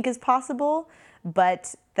I think is possible,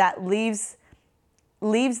 but that leaves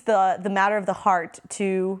the matter of the heart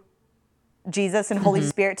to Jesus and Holy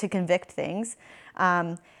Spirit to convict things.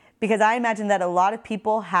 Because I imagine that a lot of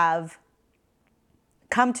people have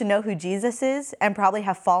come to know who Jesus is and probably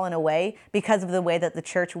have fallen away because of the way that the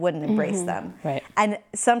church wouldn't embrace them. Right. And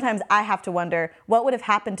sometimes I have to wonder what would have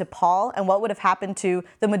happened to Paul and what would have happened to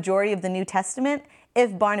the majority of the New Testament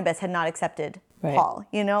if Barnabas had not accepted Paul,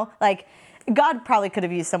 you know? Like, God probably could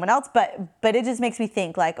have used someone else, but it just makes me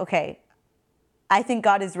think like, okay, I think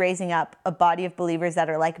God is raising up a body of believers that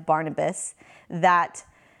are like Barnabas, that,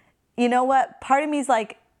 you know what, part of me is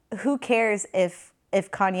like, who cares if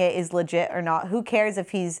Kanye is legit or not? Who cares if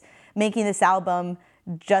he's making this album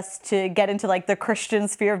just to get into like the Christian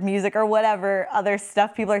sphere of music or whatever other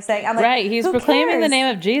stuff people are saying? I'm like, right, he's proclaiming the name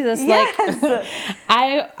of Jesus. Yes. Like,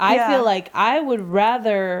 I feel like I would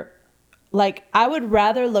rather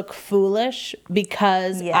look foolish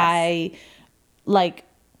because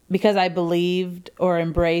because I believed or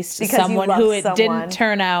embraced someone who it didn't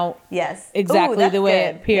turn out exactly the way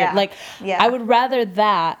it appeared. Yeah. Like, I would rather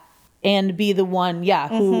that and be the one,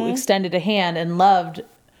 who extended a hand and loved,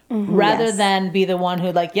 rather than be the one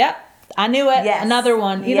who like, I knew it. Yes. Another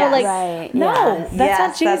one. You know, Yes. like, Right, no, yes. that's not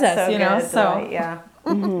Yes, Jesus, that's you know? good, So, Dwight, yeah.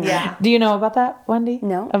 Yeah. do you know about that, Wendy?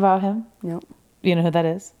 No. About him? Nope. You know who that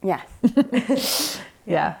is? Yes.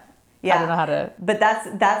 Yeah. Yeah. I don't know how to. But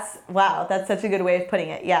that's wow, that's such a good way of putting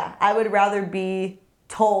it. Yeah. I would rather be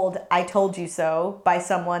told I told you so by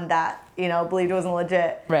someone that, believed it wasn't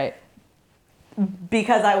legit Right.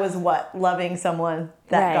 because I was loving someone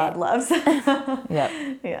that Right. God loves.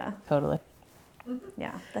 Yep. Yeah. Totally.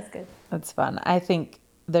 Yeah, that's good. That's fun. I think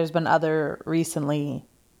there's been other recently,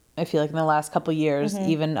 I feel like in the last couple years,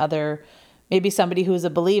 even other, maybe somebody who's a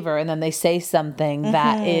believer and then they say something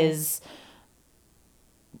that is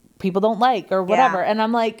people don't like or whatever. Yeah. And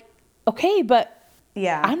I'm like, okay, but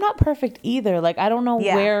Yeah. I'm not perfect either. Like, I don't know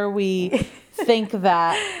Yeah. where we think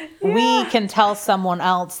that we can tell someone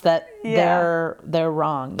else that Yeah. they're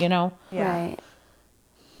wrong, you know? Yeah. Right.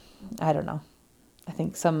 I don't know. I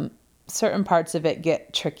think some certain parts of it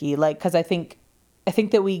get tricky. Like, cause I think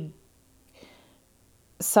that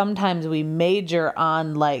sometimes we major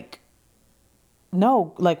on like,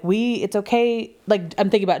 no, like it's okay. Like I'm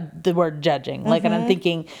thinking about the word judging. Like, and I'm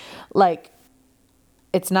thinking like,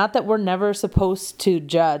 it's not that we're never supposed to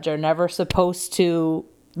judge or never supposed to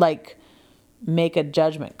like make a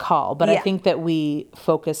judgment call. But I Yeah. think that we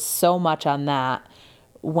focus so much on that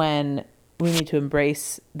when we need to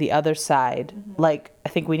embrace the other side. Like, I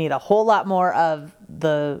think we need a whole lot more of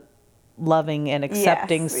the loving and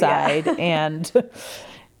accepting Yes, yeah. side. And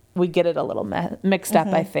we get it a little mixed up,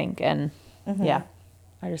 I think. And yeah,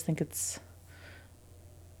 I just think it's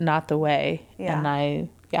not the way. Yeah. And I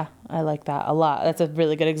like that a lot. That's a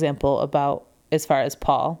really good example about as far as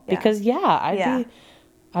Paul. Yeah. Because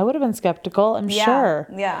I would have been skeptical, I'm Yeah. sure.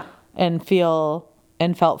 Yeah. And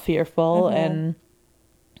felt fearful and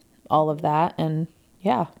all of that. And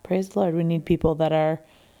yeah, praise the Lord. We need people that are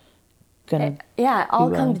gonna Yeah, it all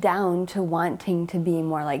willing. comes down to wanting to be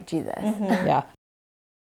more like Jesus. yeah.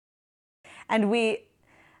 And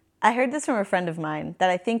I heard this from a friend of mine that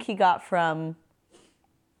I think he got from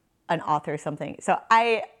an author or something. So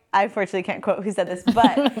I unfortunately can't quote who said this,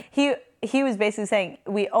 but he was basically saying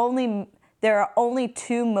there are only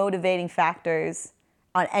two motivating factors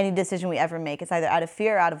on any decision we ever make. It's either out of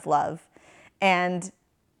fear or out of love. And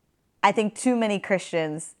I think too many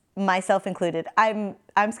Christians, myself included, I'm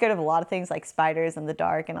scared of a lot of things like spiders and the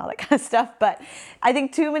dark and all that kind of stuff, but I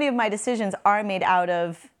think too many of my decisions are made out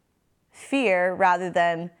of fear rather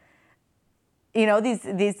than,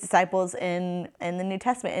 these disciples in the New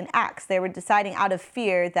Testament, in Acts, they were deciding out of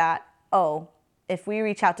fear that, if we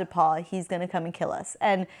reach out to Paul, he's going to come and kill us.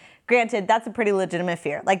 And granted, that's a pretty legitimate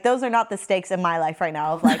fear. Like, those are not the stakes in my life right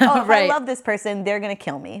now of like, if I Right. love this person, they're going to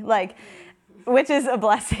kill me. Like, which is a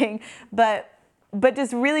blessing. But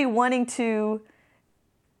just really wanting to,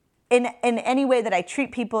 in any way that I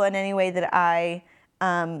treat people, in any way that I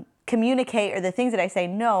communicate, or the things that I say,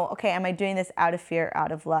 no, okay, am I doing this out of fear,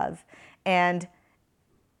 out of love? And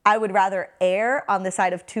I would rather err on the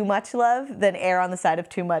side of too much love than err on the side of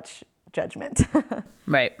too much judgment.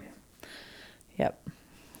 Right. Yep.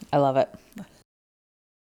 I love it.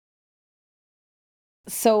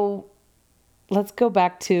 So let's go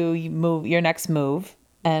back to your next move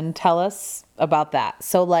and tell us about that.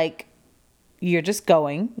 So like, you're just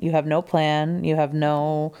going, you have no plan, you have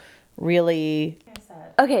no really.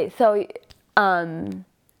 Okay, so you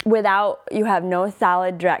have no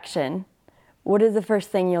solid direction, what is the first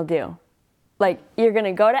thing you'll do? Like, you're going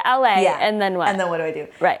to go to LA and then what? And then what do I do?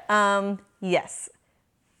 Right. Yes.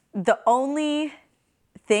 The only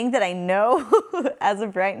thing that I know as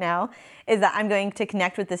of right now is that I'm going to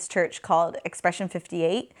connect with this church called Expression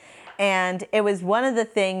 58. And it was one of the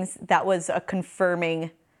things that was a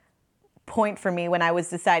confirming point for me when I was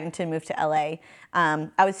deciding to move to LA.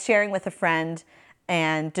 I was sharing with a friend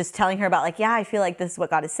and just telling her about like, yeah, I feel like this is what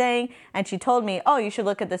God is saying. And she told me, oh, you should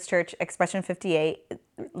look at this church, Expression 58,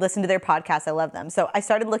 listen to their podcast. I love them. So I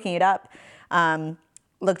started looking it up,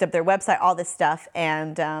 looked up their website, all this stuff.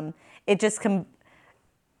 And it just,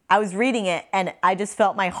 I was reading it and I just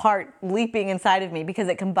felt my heart leaping inside of me because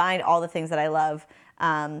it combined all the things that I love.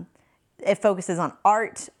 It focuses on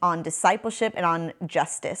art, on discipleship, and on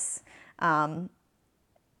justice. And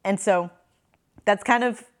so that's kind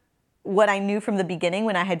of what I knew from the beginning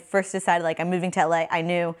when I had first decided, like, I'm moving to LA. I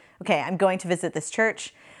knew, okay, I'm going to visit this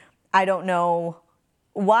church. I don't know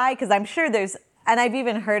why, because I'm sure there's, and I've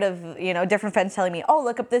even heard of, different friends telling me, oh,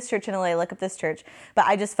 look up this church in LA, look up this church. But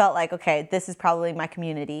I just felt like, okay, this is probably my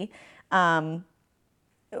community,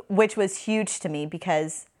 which was huge to me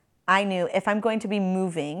because I knew if I'm going to be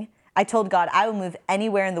moving, I told God, I will move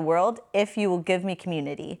anywhere in the world if you will give me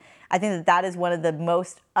community. I think that is one of the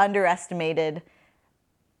most underestimated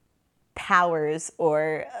powers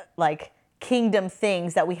or like kingdom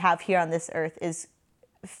things that we have here on this earth is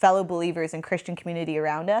fellow believers and Christian community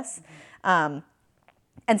around us. And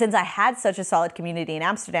since I had such a solid community in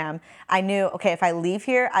Amsterdam, I knew, okay, if I leave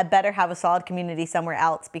here, I better have a solid community somewhere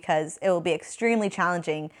else, because it will be extremely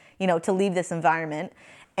challenging, to leave this environment.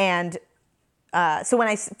 And so when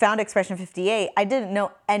I found Expression 58, I didn't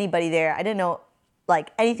know anybody there. I didn't know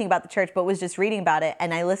like anything about the church, but was just reading about it.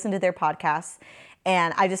 And I listened to their podcasts,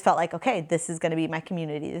 and I just felt like, okay, this is going to be my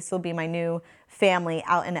community. This will be my new family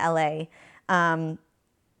out in LA.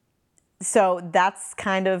 So that's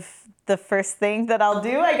kind of the first thing that I'll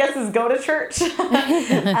do, I guess, is go to church.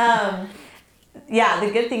 Yeah,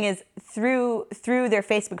 the good thing is through their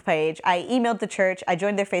Facebook page, I emailed the church, I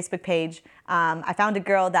joined their Facebook page. I found a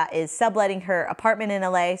girl that is subletting her apartment in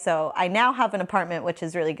LA, so I now have an apartment, which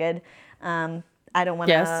is really good. I don't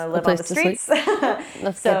want to live on the streets. That's a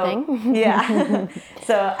good thing. Yeah.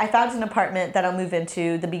 So I found an apartment that I'll move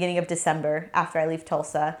into the beginning of December after I leave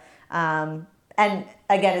Tulsa. And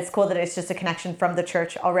again, it's cool that it's just a connection from the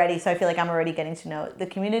church already. So I feel like I'm already getting to know the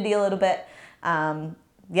community a little bit.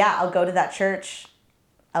 Yeah, I'll go to that church.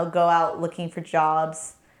 I'll go out looking for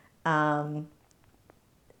jobs. And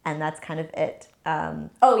that's kind of it.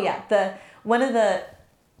 One of the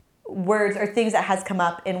words or things that has come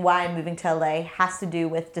up in why I'm moving to LA has to do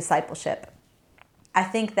with discipleship. I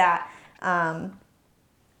think that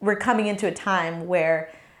we're coming into a time where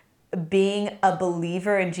being a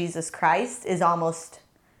believer in Jesus Christ is almost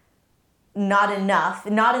not enough.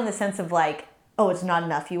 Not in the sense of like, oh, it's not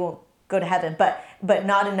enough, you won't go to heaven, but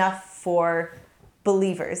not enough for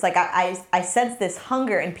believers. Like I sense this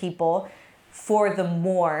hunger in people for the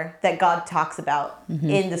more that God talks about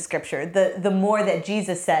in the scripture, the more that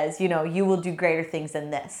Jesus says, you will do greater things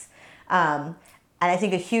than this. And I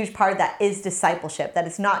think a huge part of that is discipleship, that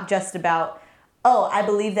it's not just about, oh, I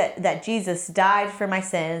believe that Jesus died for my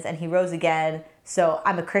sins and he rose again, so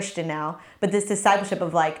I'm a Christian now. But this discipleship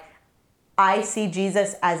of like, I see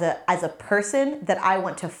Jesus as a person that I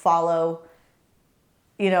want to follow,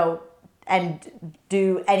 and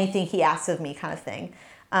do anything he asks of me, kind of thing.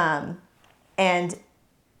 And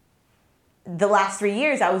the last 3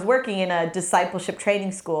 years I was working in a discipleship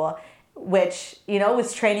training school, which,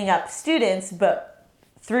 was training up students, but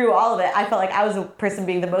through all of it, I felt like I was the person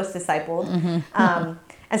being the most discipled. And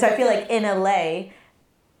so I feel like in LA,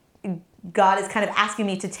 God is kind of asking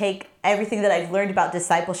me to take everything that I've learned about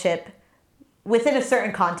discipleship within a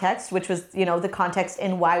certain context, which was, the context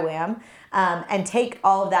in YWAM, and take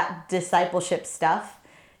all of that discipleship stuff,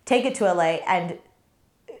 take it to LA, and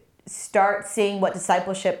start seeing what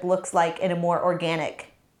discipleship looks like in a more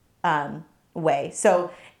organic way.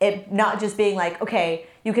 So it not just being like, okay,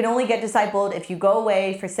 you can only get discipled if you go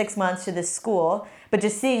away for 6 months to this school, but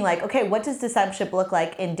just seeing like, okay, what does discipleship look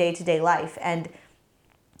like in day-to-day life? And,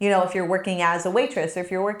 if you're working as a waitress, or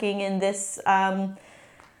if you're working in this, I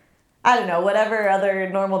don't know, whatever other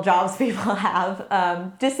normal jobs people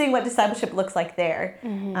have, just seeing what discipleship looks like there.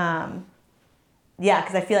 Yeah,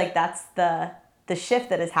 because I feel like that's the shift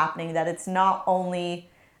that is happening, that it's not only,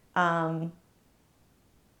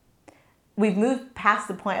 we've moved past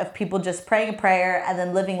the point of people just praying a prayer and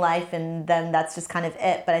then living life, and then that's just kind of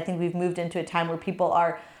it. But I think we've moved into a time where people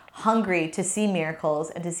are hungry to see miracles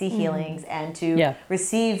and to see healings and to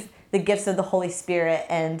receive the gifts of the Holy Spirit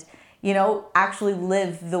and, actually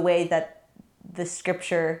live the way that the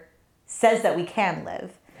scripture says that we can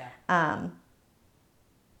live.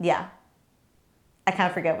 Yeah. I kind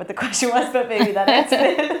of forget what the question was, but maybe that answered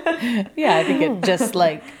it. Yeah, I think it just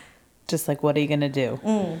like, what are you going to do?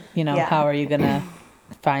 How are you going to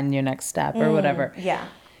find your next step or whatever? Yeah.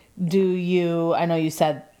 I know you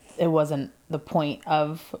said it wasn't the point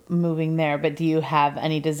of moving there, but do you have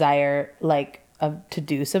any desire to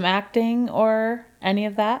do some acting or any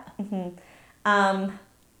of that?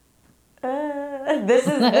 This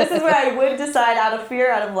is where I would decide out of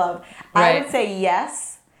fear, out of love. Right. I would say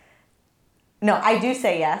yes. No, I do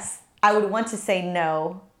say yes. I would want to say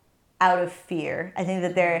no out of fear. I think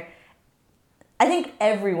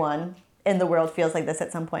everyone in the world feels like this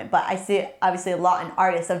at some point, but I see it obviously a lot in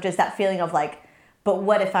artists of just that feeling of like, but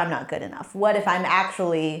what if I'm not good enough? What if I'm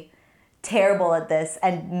actually terrible at this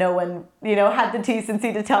and no one, had the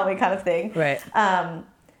decency to tell me, kind of thing. Right.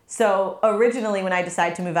 So originally when I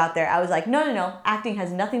decided to move out there, I was like, no, acting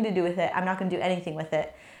has nothing to do with it. I'm not going to do anything with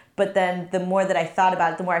it. But then the more that I thought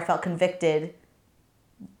about it, the more I felt convicted,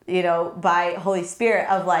 by Holy Spirit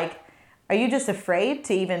of like, are you just afraid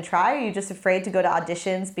to even try? Are you just afraid to go to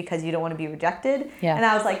auditions because you don't want to be rejected? Yeah. And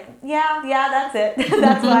I was like, yeah, that's it.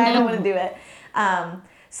 That's why I don't want to do it.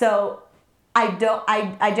 So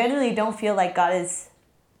I genuinely don't feel like God is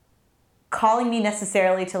calling me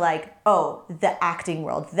necessarily to like, oh, the acting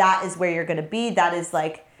world, that is where you're going to be. That is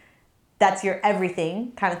like, that's your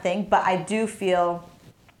everything kind of thing. But I do know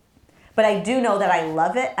that I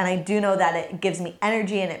love it, and I do know that it gives me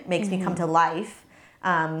energy and it makes me come to life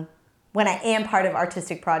when I am part of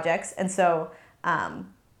artistic projects. And so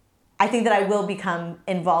I think that I will become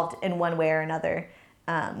involved in one way or another,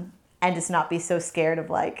 and just not be so scared of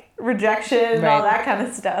like rejection and all that kind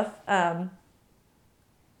of stuff.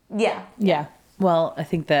 Yeah. Well, I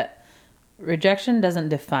think that rejection doesn't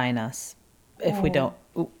define us if we don't,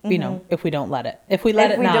 you know, if we don't let it. If we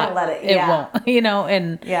let it not, don't let it, it won't, you know,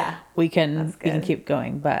 and we can keep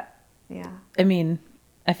going. But I mean,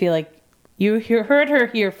 I feel like you heard her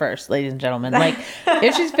here first, ladies and gentlemen. Like,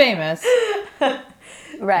 if she's famous,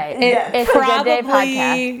 right? It's a probably Good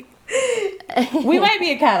Day podcast. We might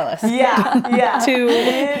be a catalyst. Yeah. To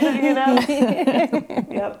you know.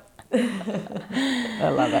 Yep. I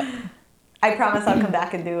love it. I promise I'll come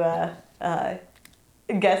back and do a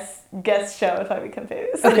guest show if I become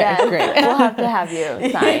famous. Okay, Yes, great. We'll have to have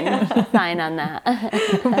you sign on that.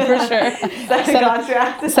 For sure.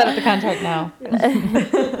 Set up the contract now.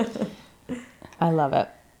 I love it.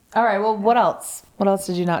 All right. Well, what else? What else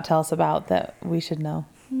did you not tell us about that we should know?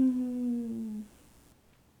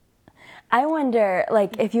 I wonder,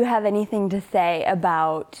 like, if you have anything to say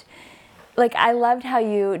about, like, I loved how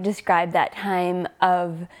you described that time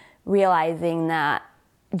of realizing that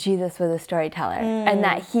Jesus was a storyteller and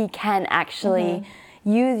that he can actually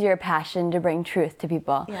use your passion to bring truth to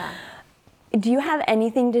people. Yeah. Do you have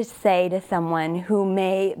anything to say to someone who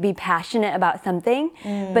may be passionate about something,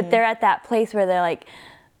 but they're at that place where they're like,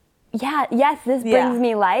 this brings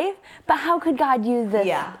me life, but how could God use this?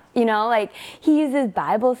 Yeah. You know, like, he uses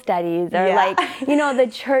Bible studies or like, you know, the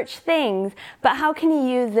church things, but how can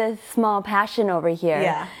he use this small passion over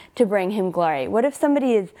here to bring him glory? What if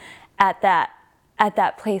somebody is at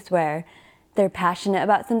that place where they're passionate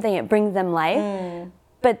about something, it brings them life,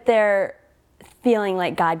 but they're feeling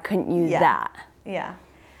like God couldn't use that? Yeah.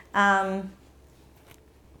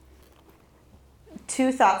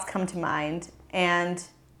 Two thoughts come to mind, and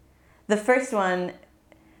the first one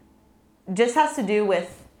just has to do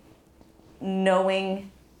with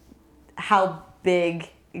knowing how big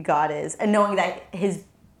God is and knowing that his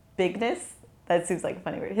bigness, that seems like a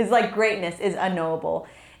funny word, his like greatness is unknowable,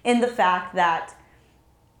 in the fact that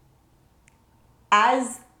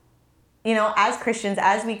as Christians,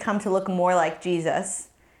 as we come to look more like Jesus,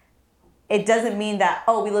 it doesn't mean that,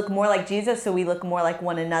 we look more like Jesus, so we look more like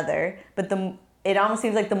one another. But it almost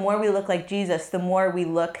seems like the more we look like Jesus, the more we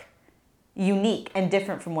look unique and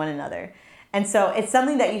different from one another. And so it's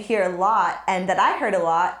something that you hear a lot, and that I heard a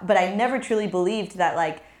lot, but I never truly believed that,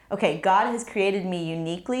 like, okay, God has created me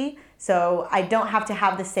uniquely, so I don't have to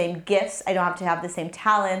have the same gifts, I don't have to have the same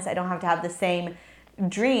talents, I don't have to have the same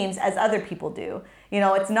dreams as other people do. You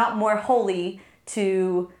know, it's not more holy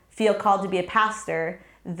to feel called to be a pastor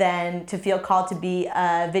than to feel called to be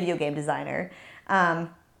a video game designer.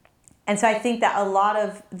 And so I think that a lot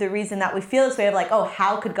of the reason that we feel this way of like,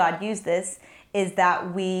 how could God use this, is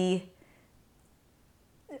that we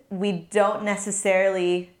don't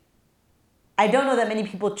necessarily, I don't know that many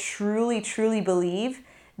people truly, truly believe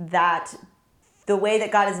that the way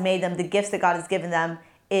that God has made them, the gifts that God has given them,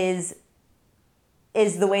 is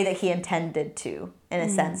the way that he intended to, in a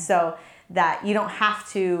sense. So that you don't have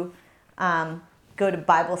to go to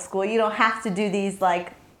Bible school. You don't have to do these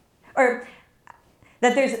or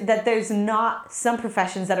that there's not some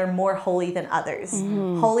professions that are more holy than others.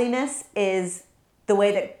 Holiness is the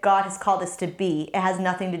way that God has called us to be. It has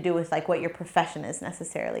nothing to do with like what your profession is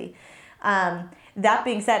necessarily. That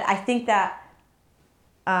being said, I think that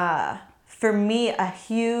for me, a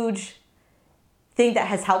huge thing that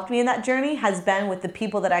has helped me in that journey has been with the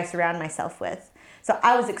people that I surround myself with. So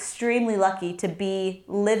I was extremely lucky to be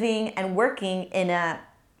living and working in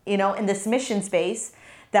in this mission space,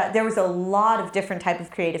 that there was a lot of different type of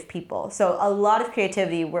creative people. So a lot of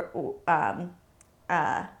creativity was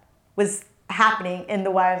happening in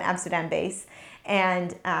the YWAM Amsterdam base.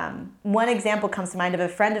 And one example comes to mind of a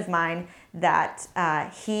friend of mine that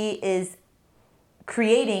he is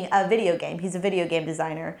creating a video game. He's a video game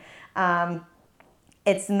designer.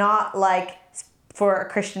 It's not like for a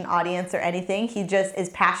Christian audience or anything. He just is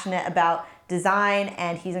passionate about design,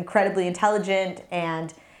 and he's incredibly intelligent,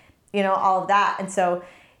 and all of that. And so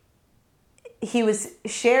he was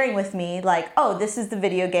sharing with me like, this is the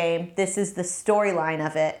video game, this is the storyline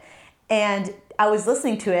of it. And I was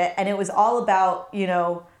listening to it, and it was all about,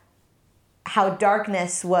 how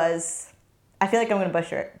darkness was, I feel like I'm going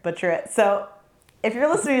to butcher it. So if you're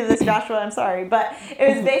listening to this, Joshua, I'm sorry, but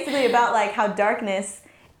it was basically about like how darkness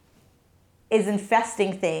is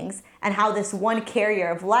infesting things, and how this one carrier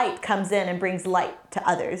of light comes in and brings light to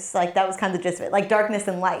others. Like, that was kind of the gist of it, like darkness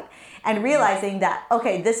and light. And realizing that,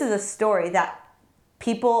 okay, this is a story that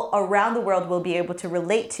people around the world will be able to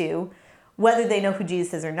relate to, whether they know who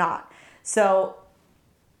Jesus is or not. So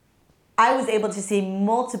I was able to see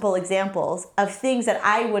multiple examples of things that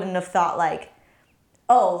I wouldn't have thought, like,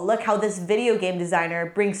 oh, look how this video game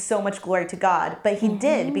designer brings so much glory to God. But he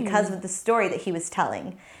did, because of the story that he was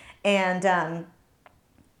telling. And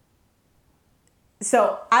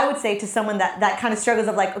so I would say to someone that kind of struggles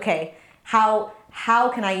of like, okay, how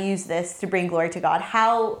can I use this to bring glory to God?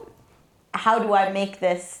 How do I make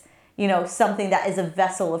this, something that is a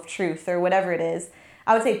vessel of truth or whatever it is?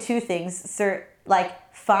 I would say two things.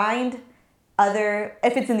 Like, find other,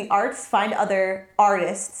 if it's in the arts, find other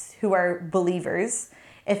artists who are believers.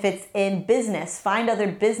 If it's in business, find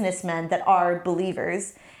other businessmen that are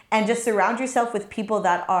believers, and just surround yourself with people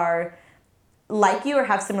that are like you or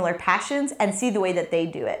have similar passions, and see the way that they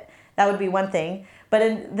do it. That would be one thing.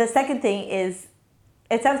 But the second thing is,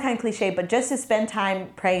 it sounds kind of cliche, but just to spend time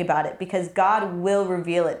praying about it, because God will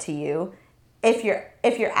reveal it to you if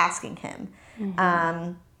you're asking Him.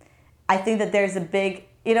 I think that there's a big,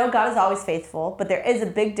 God is always faithful, but there is a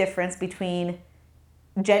big difference between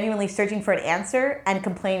genuinely searching for an answer and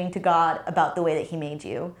complaining to God about the way that He made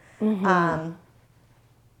you.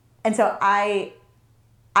 And so I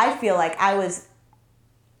feel like I was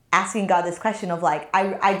asking God this question of like,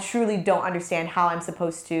 I truly don't understand how I'm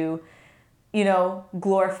supposed to,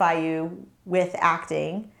 glorify you with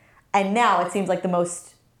acting. And now it seems like the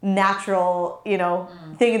most natural,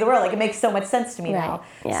 thing in the world. Like, it makes so much sense to me now.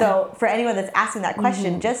 Yeah. So for anyone that's asking that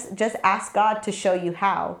question, just ask God to show you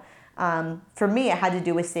how. For me, it had to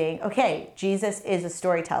do with saying, okay, Jesus is a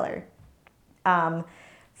storyteller.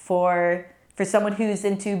 For someone who's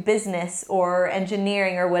into business or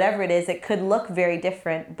engineering or whatever it is, it could look very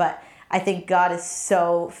different, but I think God is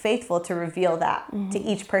so faithful to reveal that to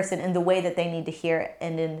each person in the way that they need to hear it,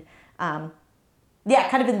 and in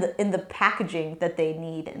kind of in the packaging that they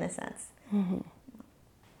need, in a sense.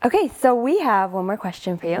 Okay, so we have one more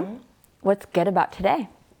question for you. What's good about today?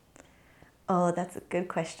 Oh, that's a good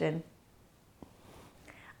question.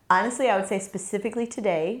 Honestly, I would say specifically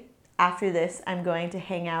today, after this, I'm going to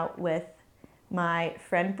hang out with my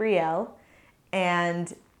friend Brielle,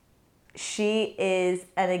 and she is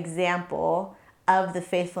an example of the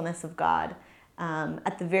faithfulness of God.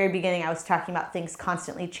 At the very beginning, I was talking about things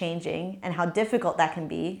constantly changing and how difficult that can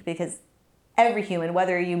be, because every human,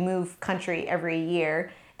 whether you move country every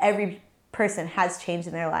year, every person has changed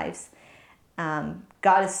in their lives.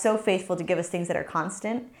 God is so faithful to give us things that are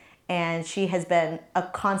constant, and she has been a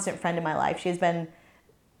constant friend in my life. She has been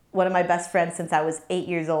one of my best friends since I was 8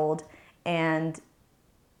 years old, and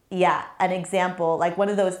an example, like one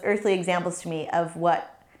of those earthly examples to me of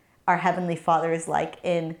what our Heavenly Father is like,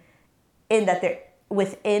 in that there,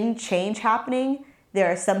 within change happening,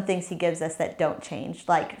 there are some things He gives us that don't change,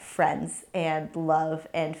 like friends and love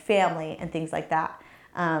and family and things like that.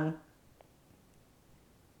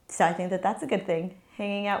 So I think that that's a good thing,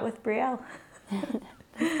 hanging out with Brielle.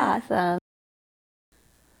 Awesome.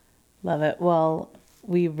 Love it. Well,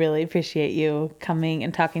 we really appreciate you coming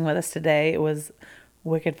and talking with us today. It was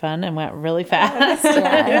wicked fun and went really fast.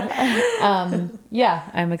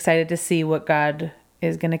 I'm excited to see what God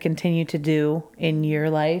is going to continue to do in your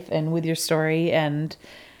life and with your story. And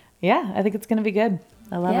I think it's going to be good.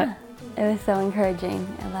 I love it. It was so encouraging.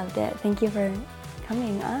 I loved it. Thank you for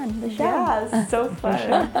coming on the show. Yeah, it was so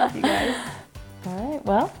fun, you guys. All right.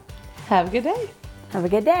 Well, have a good day. Have a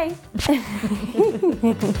good day.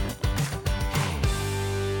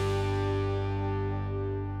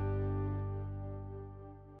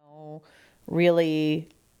 Really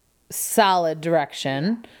solid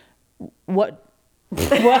direction. What?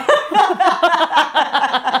 Delighted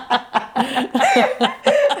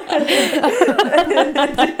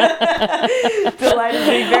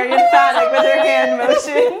being very emphatic with her hand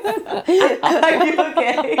motions. Are you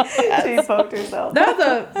okay? Yes. She poked herself.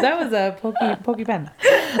 That was a pokey pen.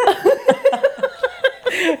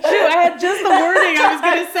 Shoot, I had just the wording I was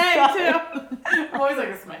gonna say too. I'm always like,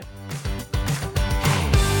 this is my